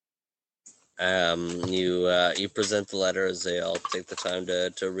 You present the letter as they all take the time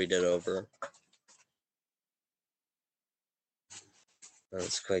to read it over.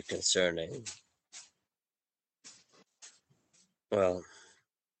 That's quite concerning. Well,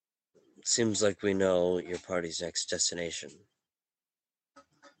 seems like we know your party's next destination.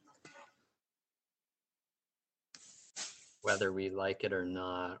 Whether we like it or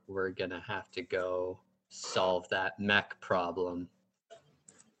not, we're gonna have to go solve that mech problem.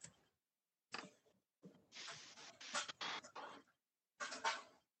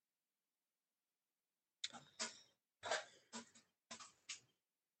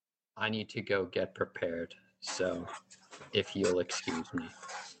 I need to go get prepared, so if you'll excuse me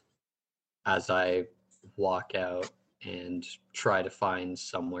as I walk out and try to find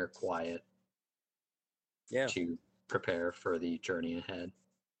somewhere quiet to prepare for the journey ahead.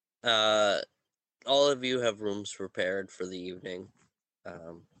 All of you have rooms prepared for the evening.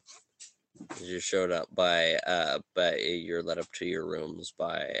 You showed up by you're led up to your rooms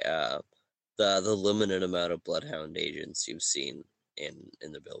by the limited amount of bloodhound agents you've seen in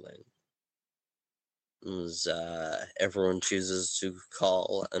the building. As everyone chooses to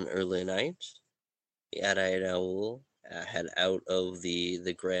call an early night, Yada and Owl head out of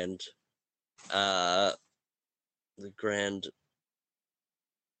the grand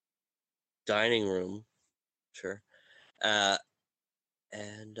dining room, sure,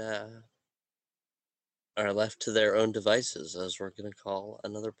 and are left to their own devices, as we're gonna call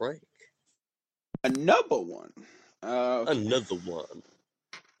another break. Another one. Okay. Another one.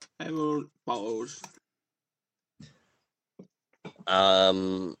 I will pause.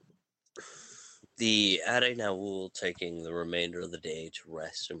 The Ade Naul taking the remainder of the day to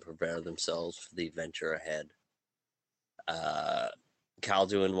rest and prepare themselves for the adventure ahead.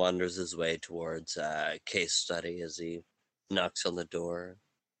 Calduin wanders his way towards Kay's study as he knocks on the door.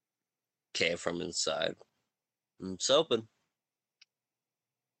 Kay from inside. It's open.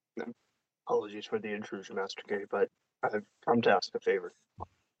 Apologies for the intrusion, Master K, but I've come to ask a favor.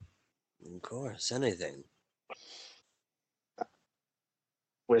 Of course, anything.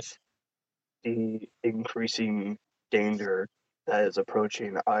 With the increasing danger that is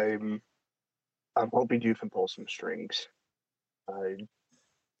approaching, I'm hoping you can pull some strings. I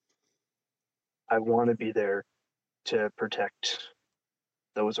want to be there to protect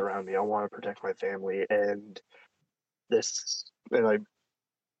those around me. I want to protect my family, and I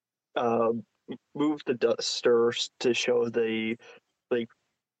moved the duster to show the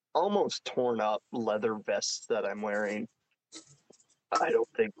almost torn up leather vest that I'm wearing. I don't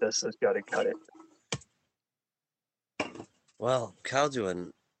think this is gonna cut it. Well,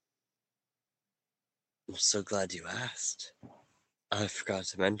 Calduin, I'm so glad you asked. I forgot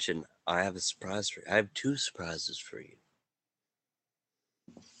to mention, I have a surprise for you. I have 2 surprises for you.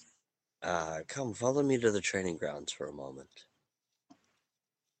 Come, follow me to the training grounds for a moment.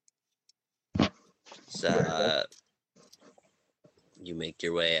 So, you make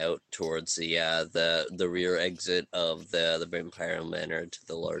your way out towards the rear exit of the Vampire Manor to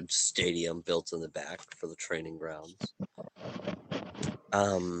the large stadium built in the back for the training grounds.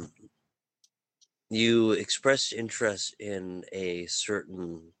 You expressed interest in a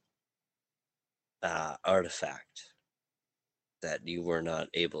certain artifact that you were not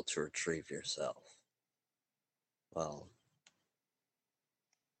able to retrieve yourself. Well,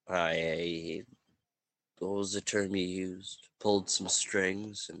 what was the term you used? Pulled some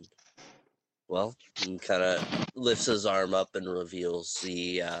strings and, well, he kind of lifts his arm up and reveals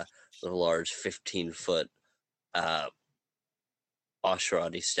the large 15-foot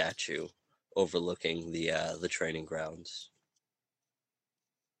Osherati statue overlooking the training grounds.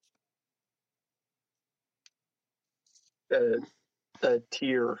 A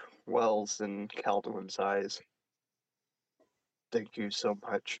tear wells in Calduin's eyes. Thank you so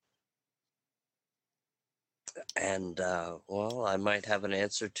much. And, well, I might have an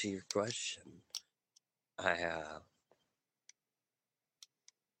answer to your question. I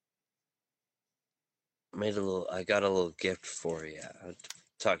got a little gift for you. I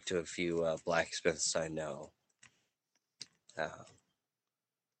talked to a few blacksmiths I know.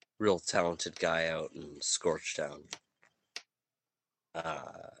 Real talented guy out in Scorchtown.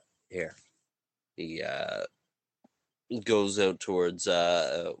 Here. He goes out towards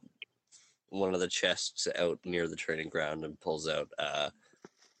one of the chests out near the training ground and pulls out a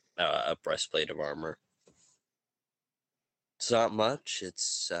breastplate of armor. It's not much.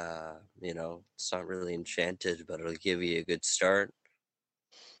 It's it's not really enchanted, but it'll give you a good start.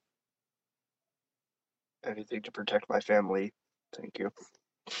 Anything to protect my family. Thank you.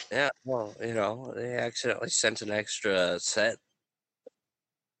 Yeah, well, they accidentally sent an extra set.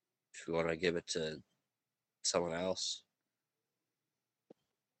 If you want to give it to someone else.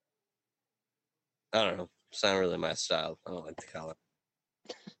 I don't know. It's not really my style. I don't like the color.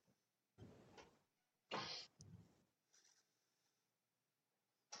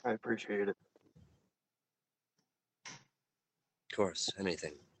 I appreciate it. Of course,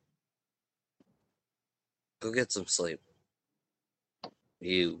 anything. Go get some sleep.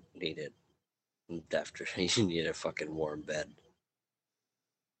 You need it. After you need a fucking warm bed.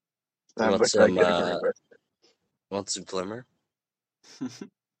 You I'm want not getting some anywhere. want some glimmer?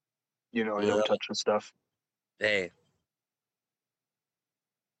 You know I No. don't touch the stuff. Hey.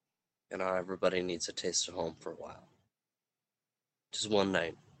 Everybody needs a taste of home for a while. Just one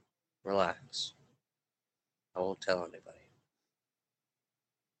night. Relax. I won't tell anybody.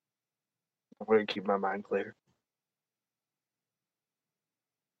 I'm going to keep my mind clear.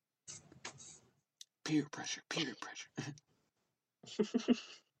 Peer pressure, peer pressure.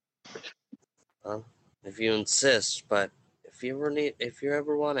 Well, if you insist, but if you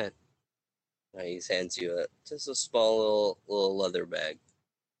ever want it, he hands you just a small little leather bag.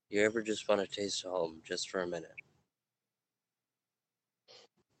 You ever just want to taste of home just for a minute?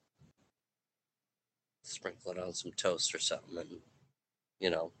 Sprinkle it on some toast or something and,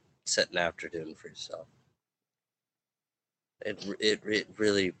 set an afternoon for yourself. It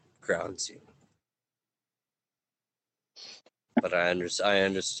really grounds you. But I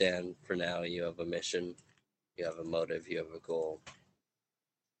understand for now you have a mission, you have a motive, you have a goal.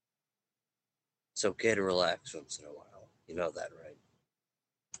 It's okay to relax once in a while. You know that, right?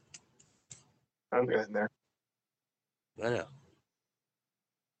 I'm getting there. I know.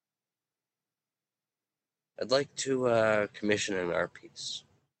 I'd like to commission an art piece.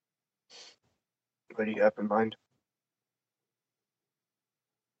 What do you have in mind?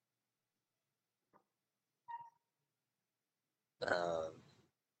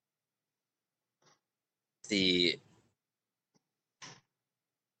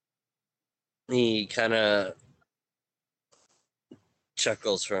 He kind of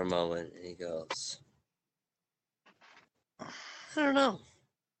chuckles for a moment and he goes, I don't know.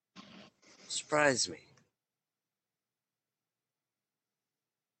 Surprise me.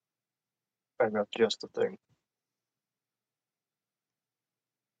 I got just the thing.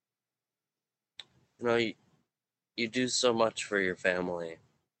 You do so much for your family.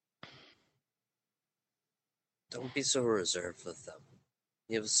 Don't be so reserved with them.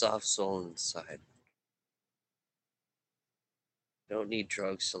 You have a soft soul inside. don't need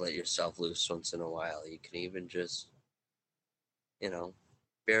drugs to let yourself loose once in a while. You can even just,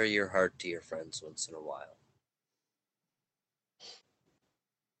 bare your heart to your friends once in a while.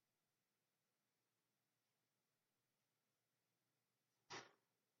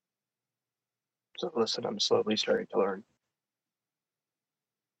 So listen, I'm slowly starting to learn.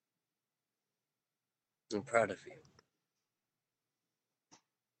 I'm proud of you.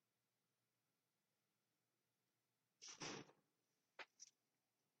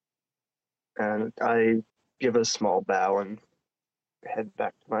 And I give a small bow and head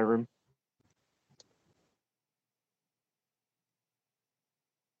back to my room.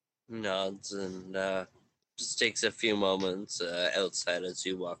 Nods and just takes a few moments outside as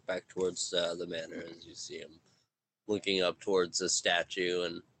you walk back towards the manor, as you see him looking up towards the statue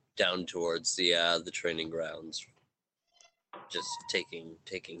and down towards the training grounds, just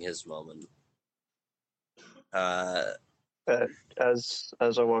taking his moment. As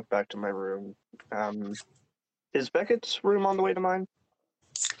I walk back to my room, is Beckett's room on the way to mine?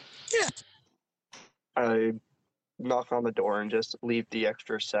 Yeah. I knock on the door and just leave the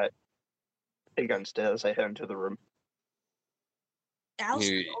extra set against it as I head into the room. Alice,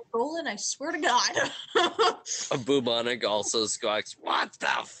 rolling, I swear to God. A bubonic also squawks, "What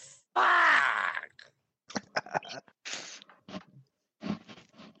the fuck?"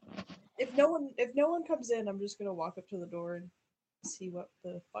 If no one comes in, I'm just gonna walk up to the door and see what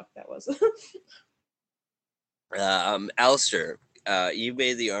the fuck that was. Alistair, you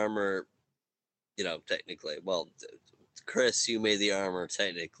made the armor, technically. Well, Chris, you made the armor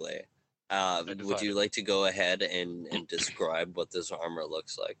technically. Would you like to go ahead and describe what this armor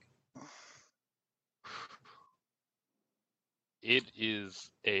looks like? It is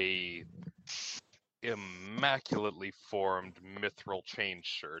a immaculately formed mithril chain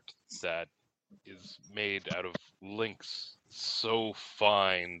shirt that is made out of links so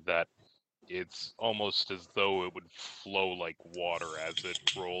fine that it's almost as though it would flow like water as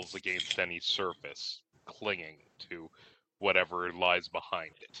it rolls against any surface, clinging to whatever lies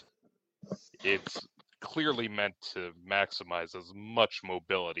behind it. It's clearly meant to maximize as much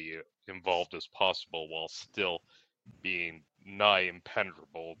mobility involved as possible while still being nigh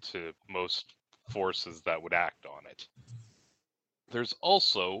impenetrable to most forces that would act on it. There's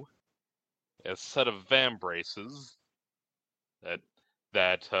also a set of vambraces that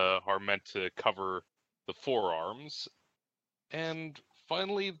are meant to cover the forearms, and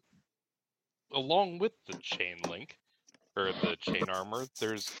finally, along with the chain link or the chain armor,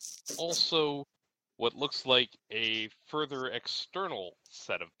 there's also what looks like a further external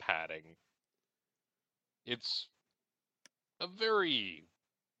set of padding. It's a very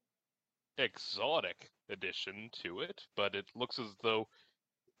exotic addition to it, but it looks as though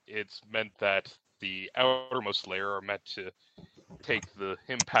it's meant that the outermost layer are meant to take the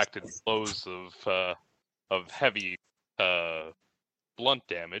impacted blows of heavy blunt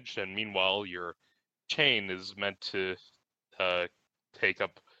damage, and meanwhile your chain is meant to take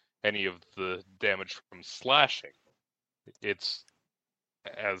up any of the damage from slashing. It's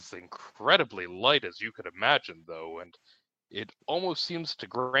as incredibly light as you could imagine, though, and it almost seems to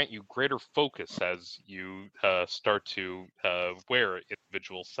grant you greater focus as you start to wear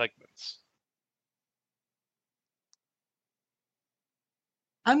individual segments.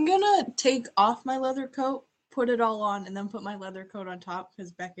 I'm gonna take off my leather coat, put it all on, and then put my leather coat on top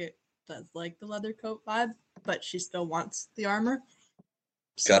because Beckett does like the leather coat vibe, but she still wants the armor.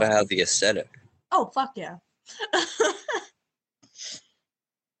 So, Gotta have the aesthetic. oh, fuck yeah.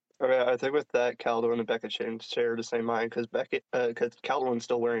 Okay, I think with that, Caldo and Beckett share the same mind because Caldo's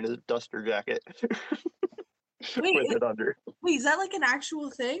still wearing his duster jacket with it under. Wait, is that like an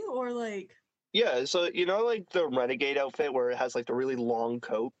actual thing or like? Yeah, so like the renegade outfit where it has like the really long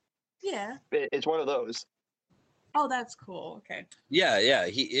coat. Yeah. It's one of those. Oh, that's cool. Okay. Yeah.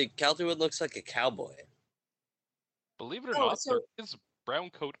 Calduin looks like a cowboy. Believe it or not, there is brown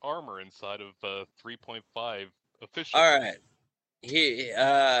coat armor inside of 3.5 officially. All right.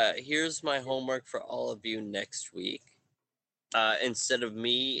 Here's my homework for all of you next week. Instead of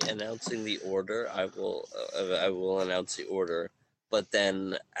me announcing the order, I will announce the order. But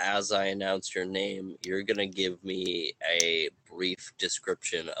then, as I announce your name, you're gonna give me a brief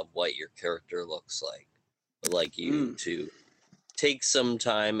description of what your character looks like. I'd like you to take some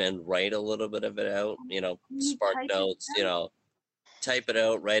time and write a little bit of it out. Spark notes. Type it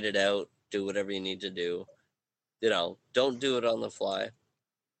out, write it out, do whatever you need to do. Don't do it on the fly.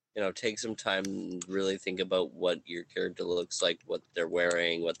 Take some time and really think about what your character looks like, what they're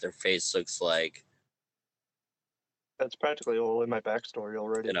wearing, what their face looks like. That's practically all in my backstory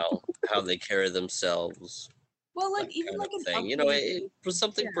already. How they carry themselves. Well, like that even kind like of an thing. updated. For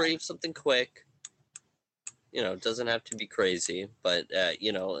something Yeah. brief, something quick. It doesn't have to be crazy, but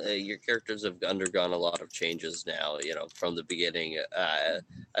your characters have undergone a lot of changes now. From the beginning. I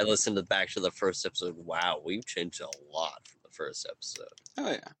listened back to the first episode. Wow, we've changed a lot from the first episode.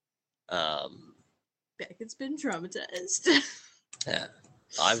 Oh yeah. Beckett's been traumatized. Yeah,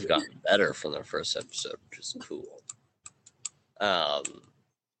 I've gotten better from the first episode, which is cool.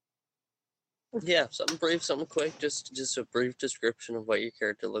 Yeah, something brief, something quick. Just a brief description of what your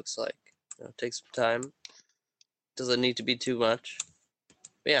character looks like. Take some time. Doesn't need to be too much.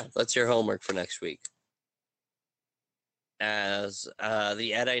 But yeah, that's your homework for next week. As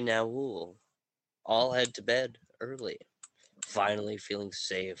the Edi Naul all head to bed early, finally feeling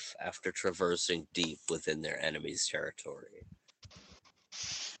safe after traversing deep within their enemy's territory.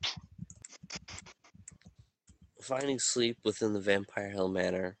 Finding sleep within the Vampire Hill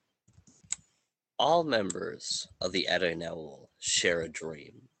Manor, all members of the Edi Naul share a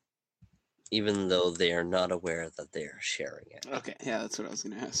dream, even though they are not aware that they are sharing it. Okay, yeah, that's what I was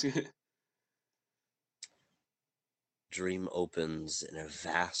gonna ask. Dream opens in a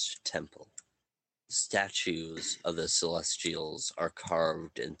vast temple. Statues of the Celestials are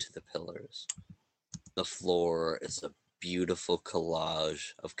carved into the pillars. The floor is a beautiful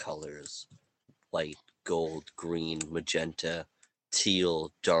collage of colors: white, gold, green, magenta,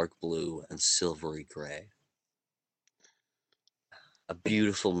 teal, dark blue, and silvery gray. A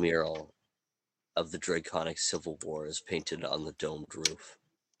beautiful mural of the Draconic Civil War is painted on the domed roof.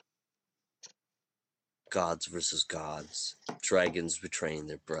 Gods versus gods, dragons betraying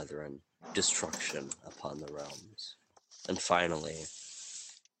their brethren, destruction upon the realms. And finally,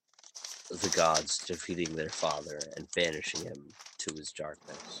 the gods defeating their father and banishing him to his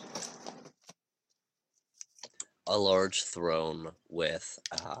darkness. A large throne with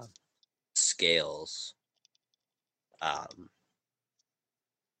scales.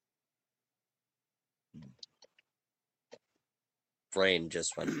 Brain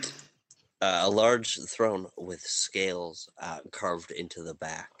just went. A large throne with scales carved into the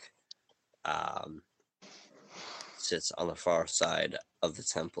back sits on the far side of the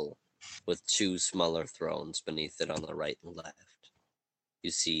temple, with two smaller thrones beneath it on the right and left.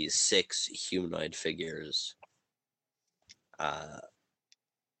 You see 6 humanoid figures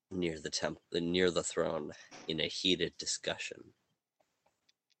near the throne in a heated discussion.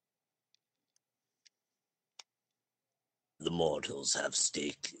 The mortals have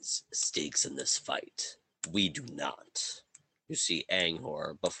stakes in this fight. We do not. You see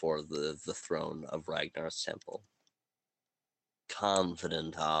Anghor before the throne of Ragnar's temple.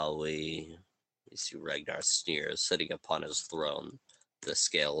 Confident are we? You see Ragnar sneers, sitting upon his throne, the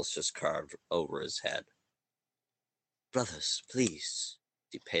scales just carved over his head. Brothers, please,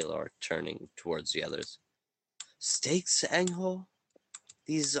 see Pelor turning towards the others. Stakes, Anghor?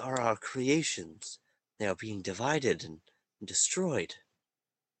 These are our creations. They are being divided and destroyed.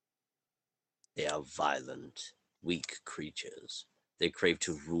 They are violent, weak creatures. They crave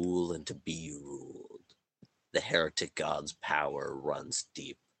to rule and to be ruled. The heretic god's power runs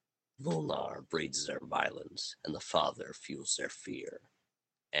deep. Volnar breeds their violence, and the Father fuels their fear,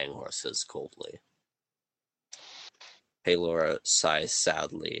 Anghor says coldly. Pelor sighs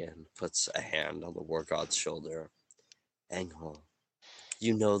sadly and puts a hand on the war god's shoulder. Anghor,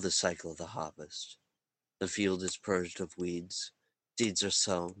 you know the cycle of the harvest. The field is purged of weeds, seeds are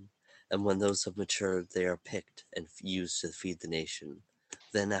sown, and when those have matured, they are picked and used to feed the nation.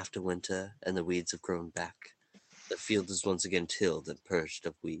 Then, after winter and the weeds have grown back, the field is once again tilled and purged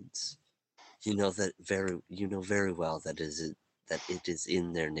of weeds. You know very well that it is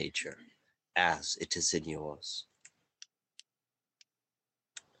in their nature, as it is in yours.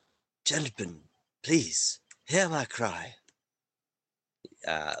 Gentlemen, please, hear my cry.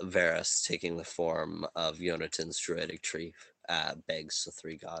 Varus, taking the form of Yonatan's druidic tree, begs the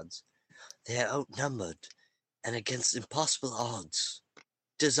 3 gods. They are outnumbered, and against impossible odds.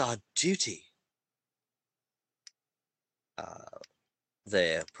 'Tis our duty.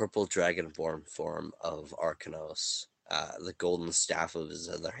 The purple dragonborn form of Arcanos, the golden staff of his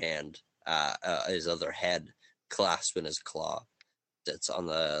other head, clasped in his claw, sits on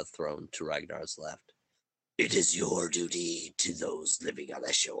the throne to Ragnar's left. It is your duty to those living on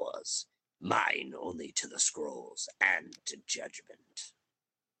the shores, mine only to the scrolls and to judgment.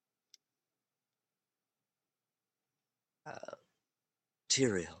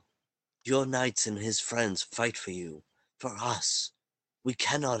 Tyrael, your knights and his friends fight for you, for us. We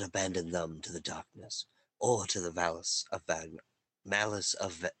cannot abandon them to the darkness, or to the malice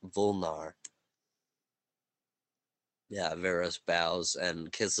of Volnar. Yeah, Varus bows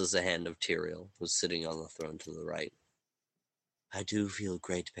and kisses the hand of Tyrael, who's sitting on the throne to the right. I do feel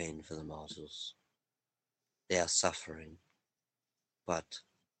great pain for the mortals. They are suffering. But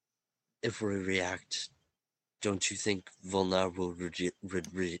if we react, don't you think Volnar will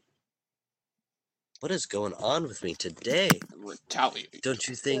What is going on with me today? Retaliate. Don't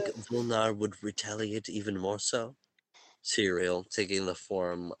you think Volnar would retaliate even more so? Tyrael, taking the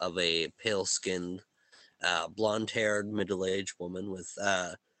form of a pale-skinned, blonde-haired, middle-aged woman with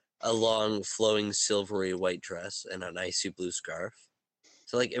a long, flowing, silvery white dress and an icy blue scarf.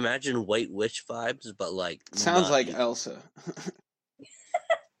 So, like, imagine White Witch vibes, but, like, Sounds not like evil. Elsa.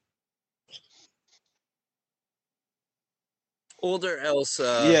 Older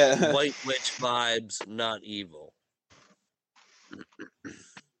Elsa, Yeah. White Witch vibes, not evil.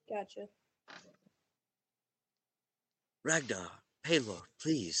 Gotcha. Ragnar, Paylor,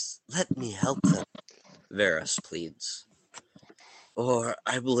 please, let me help them, Varus pleads. Or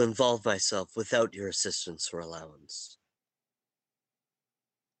I will involve myself without your assistance or allowance.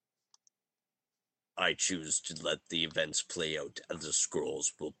 I choose to let the events play out as the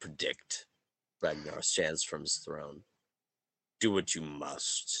scrolls will predict. Ragnar stands from his throne. Do what you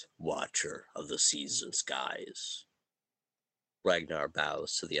must, Watcher of the seas and skies. Ragnar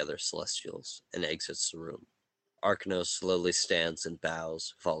bows to the other Celestials and exits the room. Arcanos slowly stands and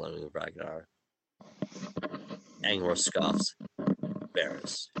bows, following Ragnar. Angor scoffs.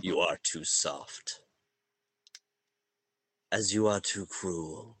 Varus, you are too soft. As you are too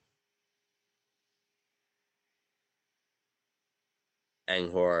cruel.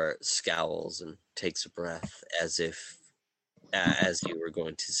 Angor scowls and takes a breath as if as you were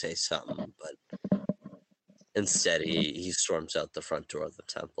going to say something, but instead he storms out the front door of the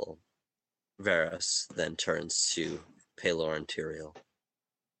temple. Varus then turns to Paylor and Tyrael.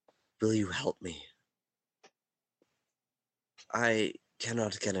 Will you help me? I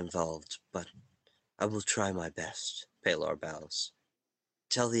cannot get involved, but I will try my best, Paylor bows.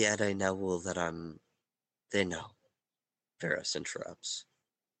 Tell the Ede Newell that They know. Varus interrupts.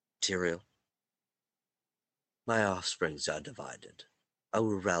 Tyrael, my offsprings are divided. I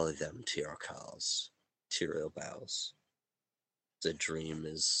will rally them to your cause. Tyrael bows. The dream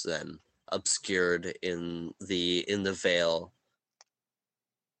is then obscured in the veil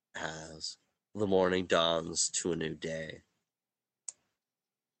as the morning dawns to a new day.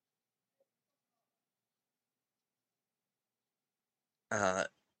 Does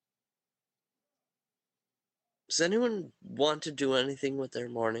anyone want to do anything with their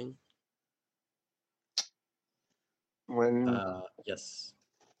morning? When Yes.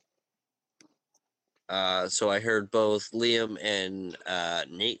 So I heard both Liam and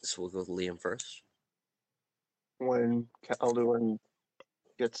Nate, so we'll go with Liam first. when Calduin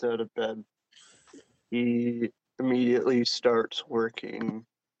gets out of bed, he immediately starts working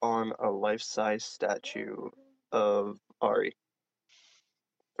on a life-size statue of Ari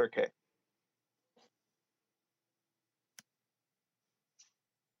for Kay.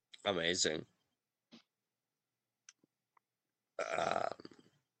 Amazing.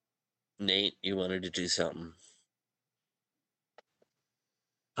 Nate, you wanted to do something.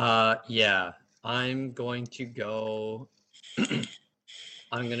 Yeah. I'm going to go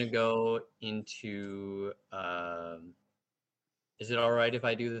I'm gonna go into is it alright if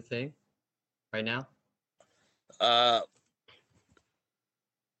I do the thing right now?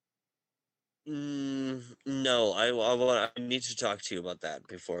 No, I need to talk to you about that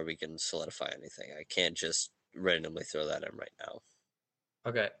before we can solidify anything. I can't just randomly throw that in right now.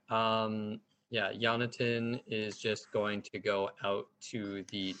 Okay. Yeah, Jonathan is just going to go out to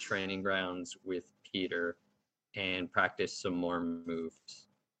the training grounds with Peter and practice some more moves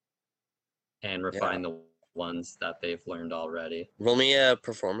and refine the ones that they've learned already. Roll me a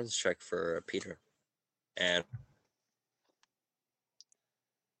performance check for Peter. And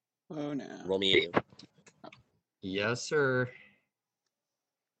Oh no. roll me a Yes, sir.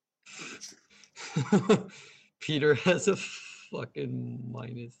 Peter has a fucking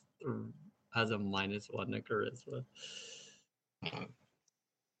has a -1 to charisma.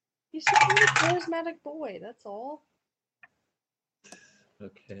 He's just a really charismatic boy, that's all.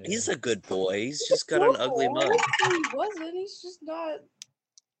 Okay. He's a good boy. He's just got an ugly No, mug. he wasn't. He's just not.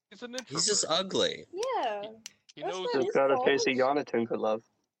 He's an introvert. He's just ugly. Yeah. He That's knows not He's his got a fault. face of Jonathan could love.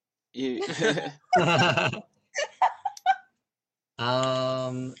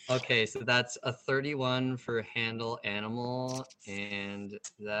 Okay, so that's a 31 for handle animal, and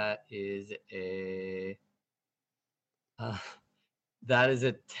that is a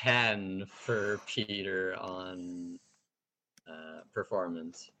 10 for Peter on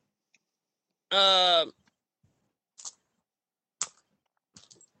performance.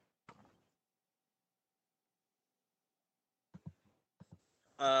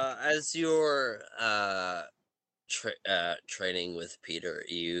 As you're training with Peter,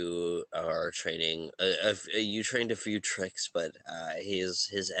 you are training. You trained a few tricks, but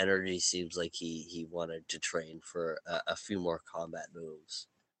his energy seems like he wanted to train for a few more combat moves.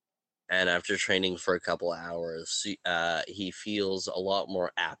 And after training for a couple hours, he feels a lot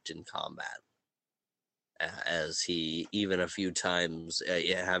more apt in combat. As he even a few times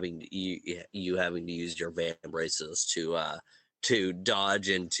having you having to use your van braces to dodge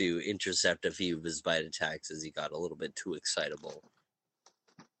and to intercept a few of his bite attacks as he got a little bit too excitable.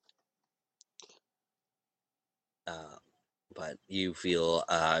 But you feel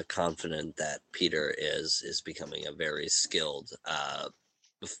confident that Peter is becoming a very skilled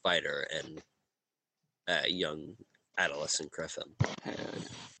fighter and young adolescent Griffin.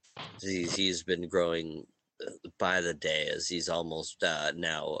 He's been growing by the day as he's almost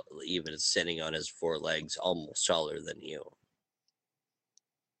now even sitting on his four legs, almost taller than you.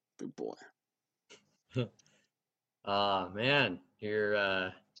 Good boy. Man,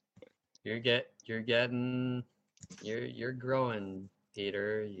 you're growing,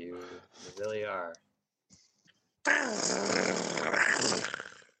 Peter. You really are.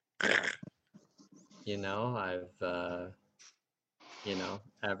 You know, I've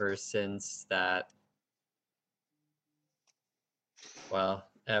ever since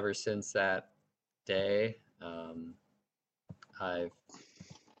that day, I've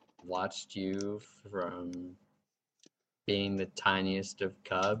watched you from being the tiniest of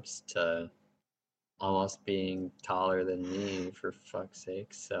cubs to almost being taller than me, for fuck's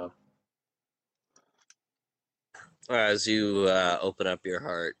sake. So As you open up your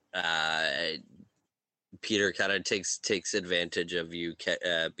heart, Peter kind of takes advantage of you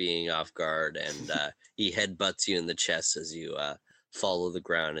being off guard, and he headbutts you in the chest as you fall to the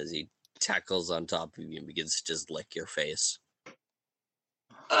ground as he tackles on top of you and begins to just lick your face.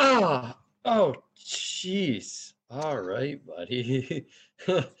 oh jeez. All right, buddy.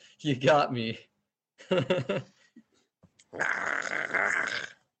 You got me.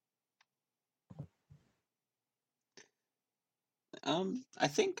 I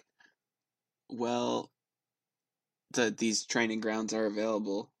think, well, these training grounds are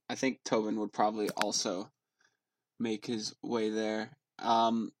available. I think Tobin would probably also make his way there.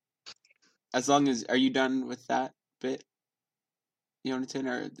 As long as, are you done with that bit, Jonathan,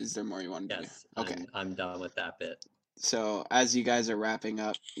 or is there more you wanted to do? Yes, Okay. I'm done with that bit. So as you guys are wrapping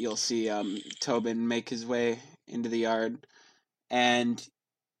up, you'll see Tobin make his way into the yard, and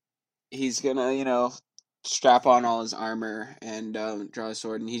he's gonna, strap on all his armor and draw a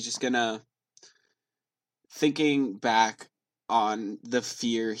sword, and he's just gonna, thinking back on the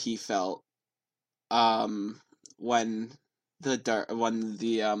fear he felt when the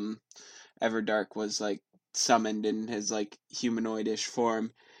Everdark was like summoned in his like humanoidish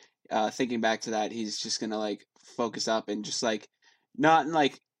form. Thinking back to that, he's just gonna like focus up and just like, not in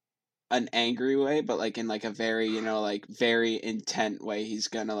like an angry way, but like in like a very, like very intent way. He's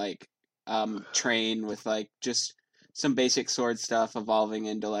gonna like train with like just some basic sword stuff, evolving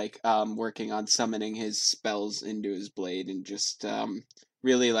into like working on summoning his spells into his blade, and just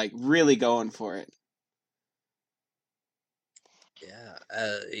really going for it. Yeah,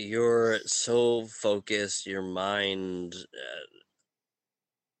 you're so focused, your mind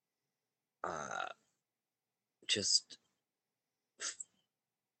just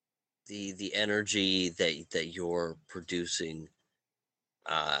the energy that you're producing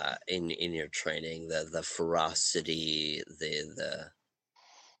in your training, the ferocity, the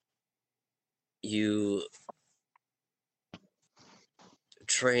you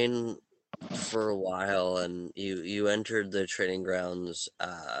train for a while, and you entered the training grounds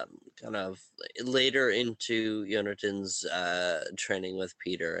kind of later into Jonathan's training with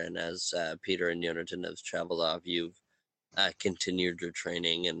Peter, and as Peter and Jonathan have traveled off, you've continued your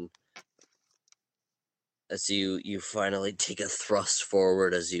training, and as you finally take a thrust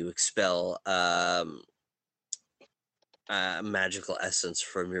forward as you expel magical essence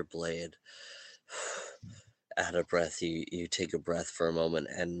from your blade. Out of breath, you take a breath for a moment,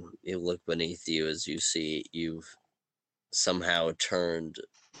 and you look beneath you as you see you've somehow turned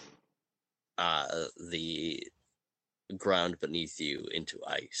the ground beneath you into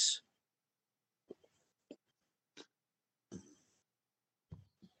ice.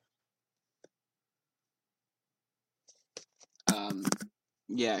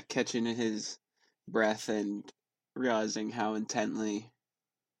 Yeah, catching his breath and realizing how intently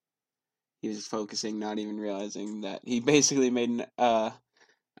he was focusing, not even realizing that he basically made an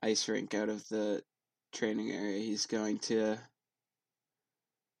ice rink out of the training area. He's going to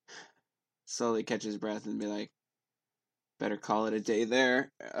slowly catch his breath and be like, better call it a day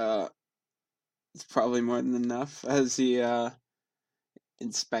there. It's probably more than enough as he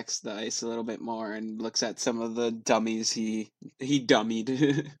inspects the ice a little bit more and looks at some of the dummies he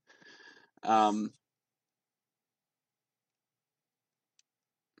dummied.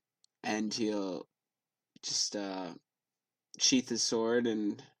 And he'll just sheath his sword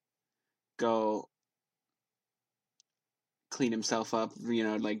and go clean himself up,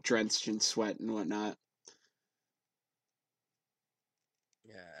 like drenched in sweat and whatnot.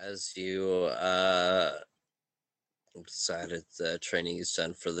 Yeah, as you decided the training is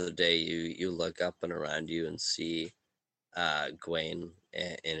done for the day, you look up and around you and see Gwaine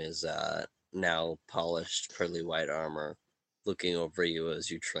in his now polished pearly white armor looking over you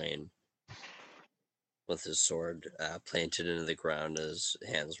as you train, with his sword planted into the ground, his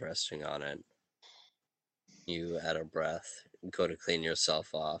hands resting on it. You, out of breath, go to clean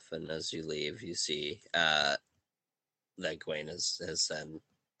yourself off, and as you leave, you see that Gwaine has then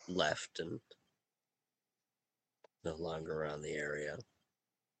left and no longer around the area.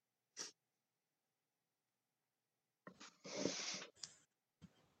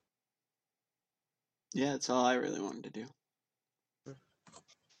 Yeah, that's all I really wanted to do.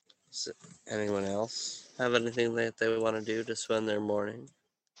 Does anyone else have anything that they want to do to spend their morning?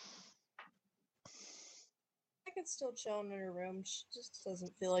 I can still chill in her room. She just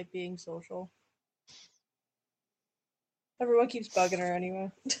doesn't feel like being social. Everyone keeps bugging her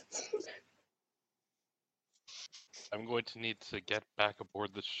anyway. I'm going to need to get back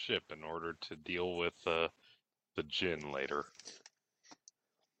aboard the ship in order to deal with the djinn later.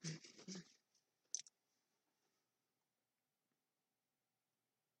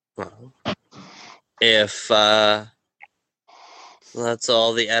 Well, if that's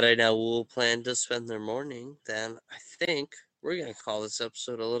all the Arena will plan to spend their morning, then I think we're going to call this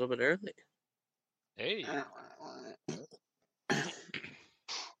episode a little bit early. Hey,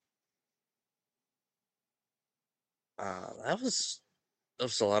 That was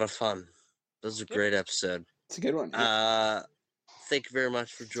a lot of fun. That was a great episode. It's a good one. Yeah. Thank you very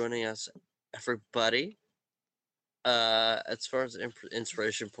much for joining us, everybody. As far as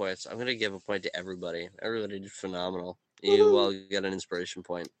inspiration points, I'm gonna give a point to everybody. Everybody did phenomenal. You all get an inspiration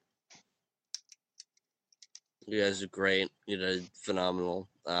point. You guys did great. You did phenomenal.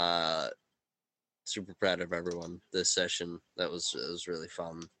 Super proud of everyone this session. It was really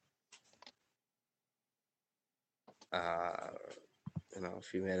fun.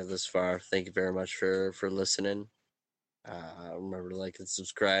 If you made it this far, thank you very much for listening. Remember to like and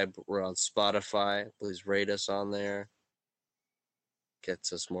subscribe. We're on Spotify. Please rate us on there.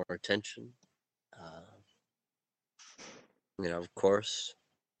 Gets us more attention. Of course,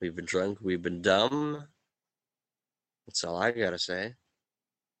 we've been drunk, we've been dumb. That's all I gotta say.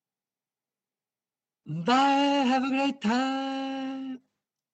 Bye. Have a great time.